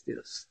Rams just did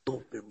a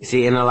stupid move.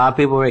 See, and a lot of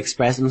people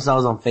express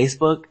themselves on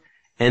Facebook,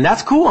 and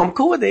that's cool. I'm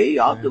cool with it.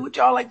 Y'all do what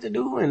y'all like to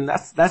do, and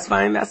that's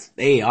fine. That's,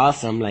 hey,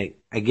 awesome. Like,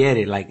 I get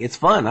it. Like, it's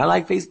fun. I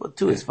like Facebook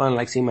too. It's fun. I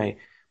like seeing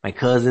my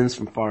cousins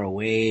from far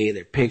away,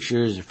 their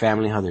pictures, their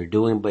family, how they're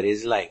doing, but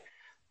it's like,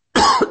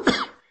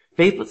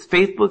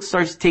 Facebook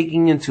starts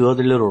taking into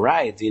other little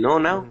rides, you know,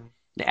 now?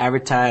 The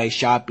advertise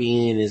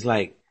shopping is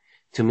like,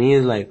 to me,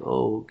 it's like,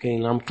 oh, okay,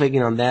 I'm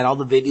clicking on that. All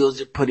the videos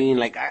they're putting,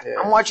 like,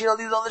 I'm watching all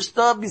these other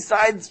stuff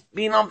besides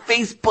being on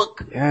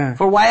Facebook. Yeah.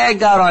 For why I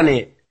got on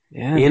it.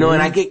 Yeah. You know,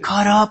 and I get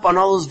caught up on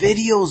all those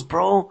videos,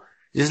 bro.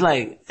 Just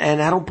like, and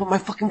I don't put my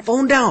fucking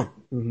phone down.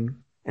 Mm-hmm.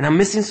 And I'm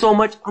missing so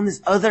much on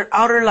this other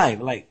outer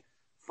life. Like,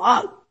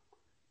 fuck.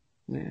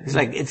 Yeah. It's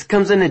like, it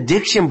comes an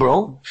addiction,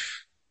 bro.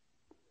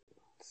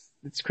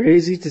 It's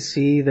crazy to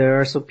see there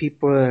are some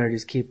people that are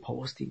just keep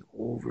posting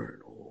over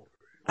and over.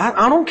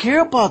 I don't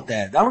care about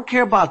that. I don't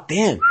care about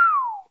them.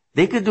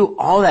 They could do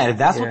all that. If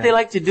that's what they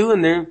like to do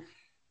and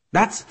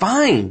that's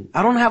fine.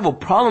 I don't have a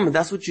problem if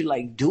that's what you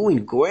like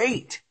doing.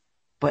 Great.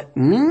 But,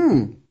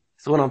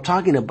 that's what I'm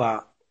talking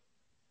about.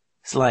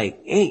 It's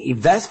like, hey,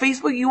 if that's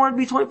Facebook, you want to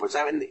be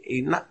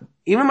 24/7.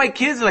 Even my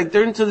kids are like,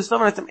 they're into the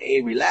stuff and I tell them,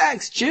 hey,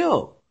 relax,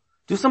 chill.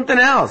 Do something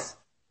else.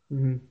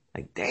 Mm-hmm.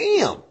 Like,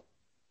 damn.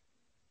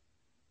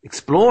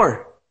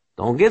 Explore.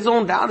 Don't get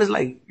zoned out. It's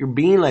like, you're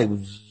being like,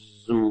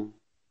 zoom.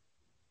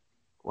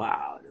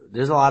 Wow.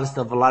 There's a lot of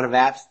stuff, a lot of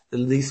apps.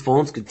 These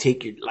phones could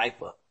take your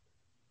life up.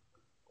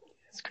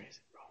 That's crazy,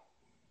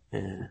 bro.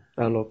 Yeah.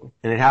 Está loco.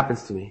 And it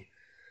happens to me.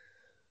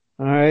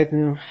 Alright,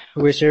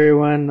 wish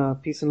everyone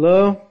peace and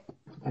love.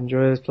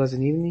 Enjoy this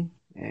pleasant evening.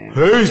 And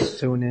Peace.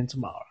 tune in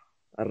tomorrow.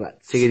 Alright.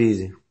 Take it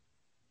easy.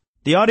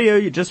 The audio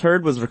you just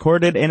heard was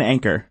recorded in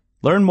Anchor.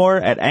 Learn more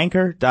at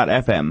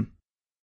Anchor.fm.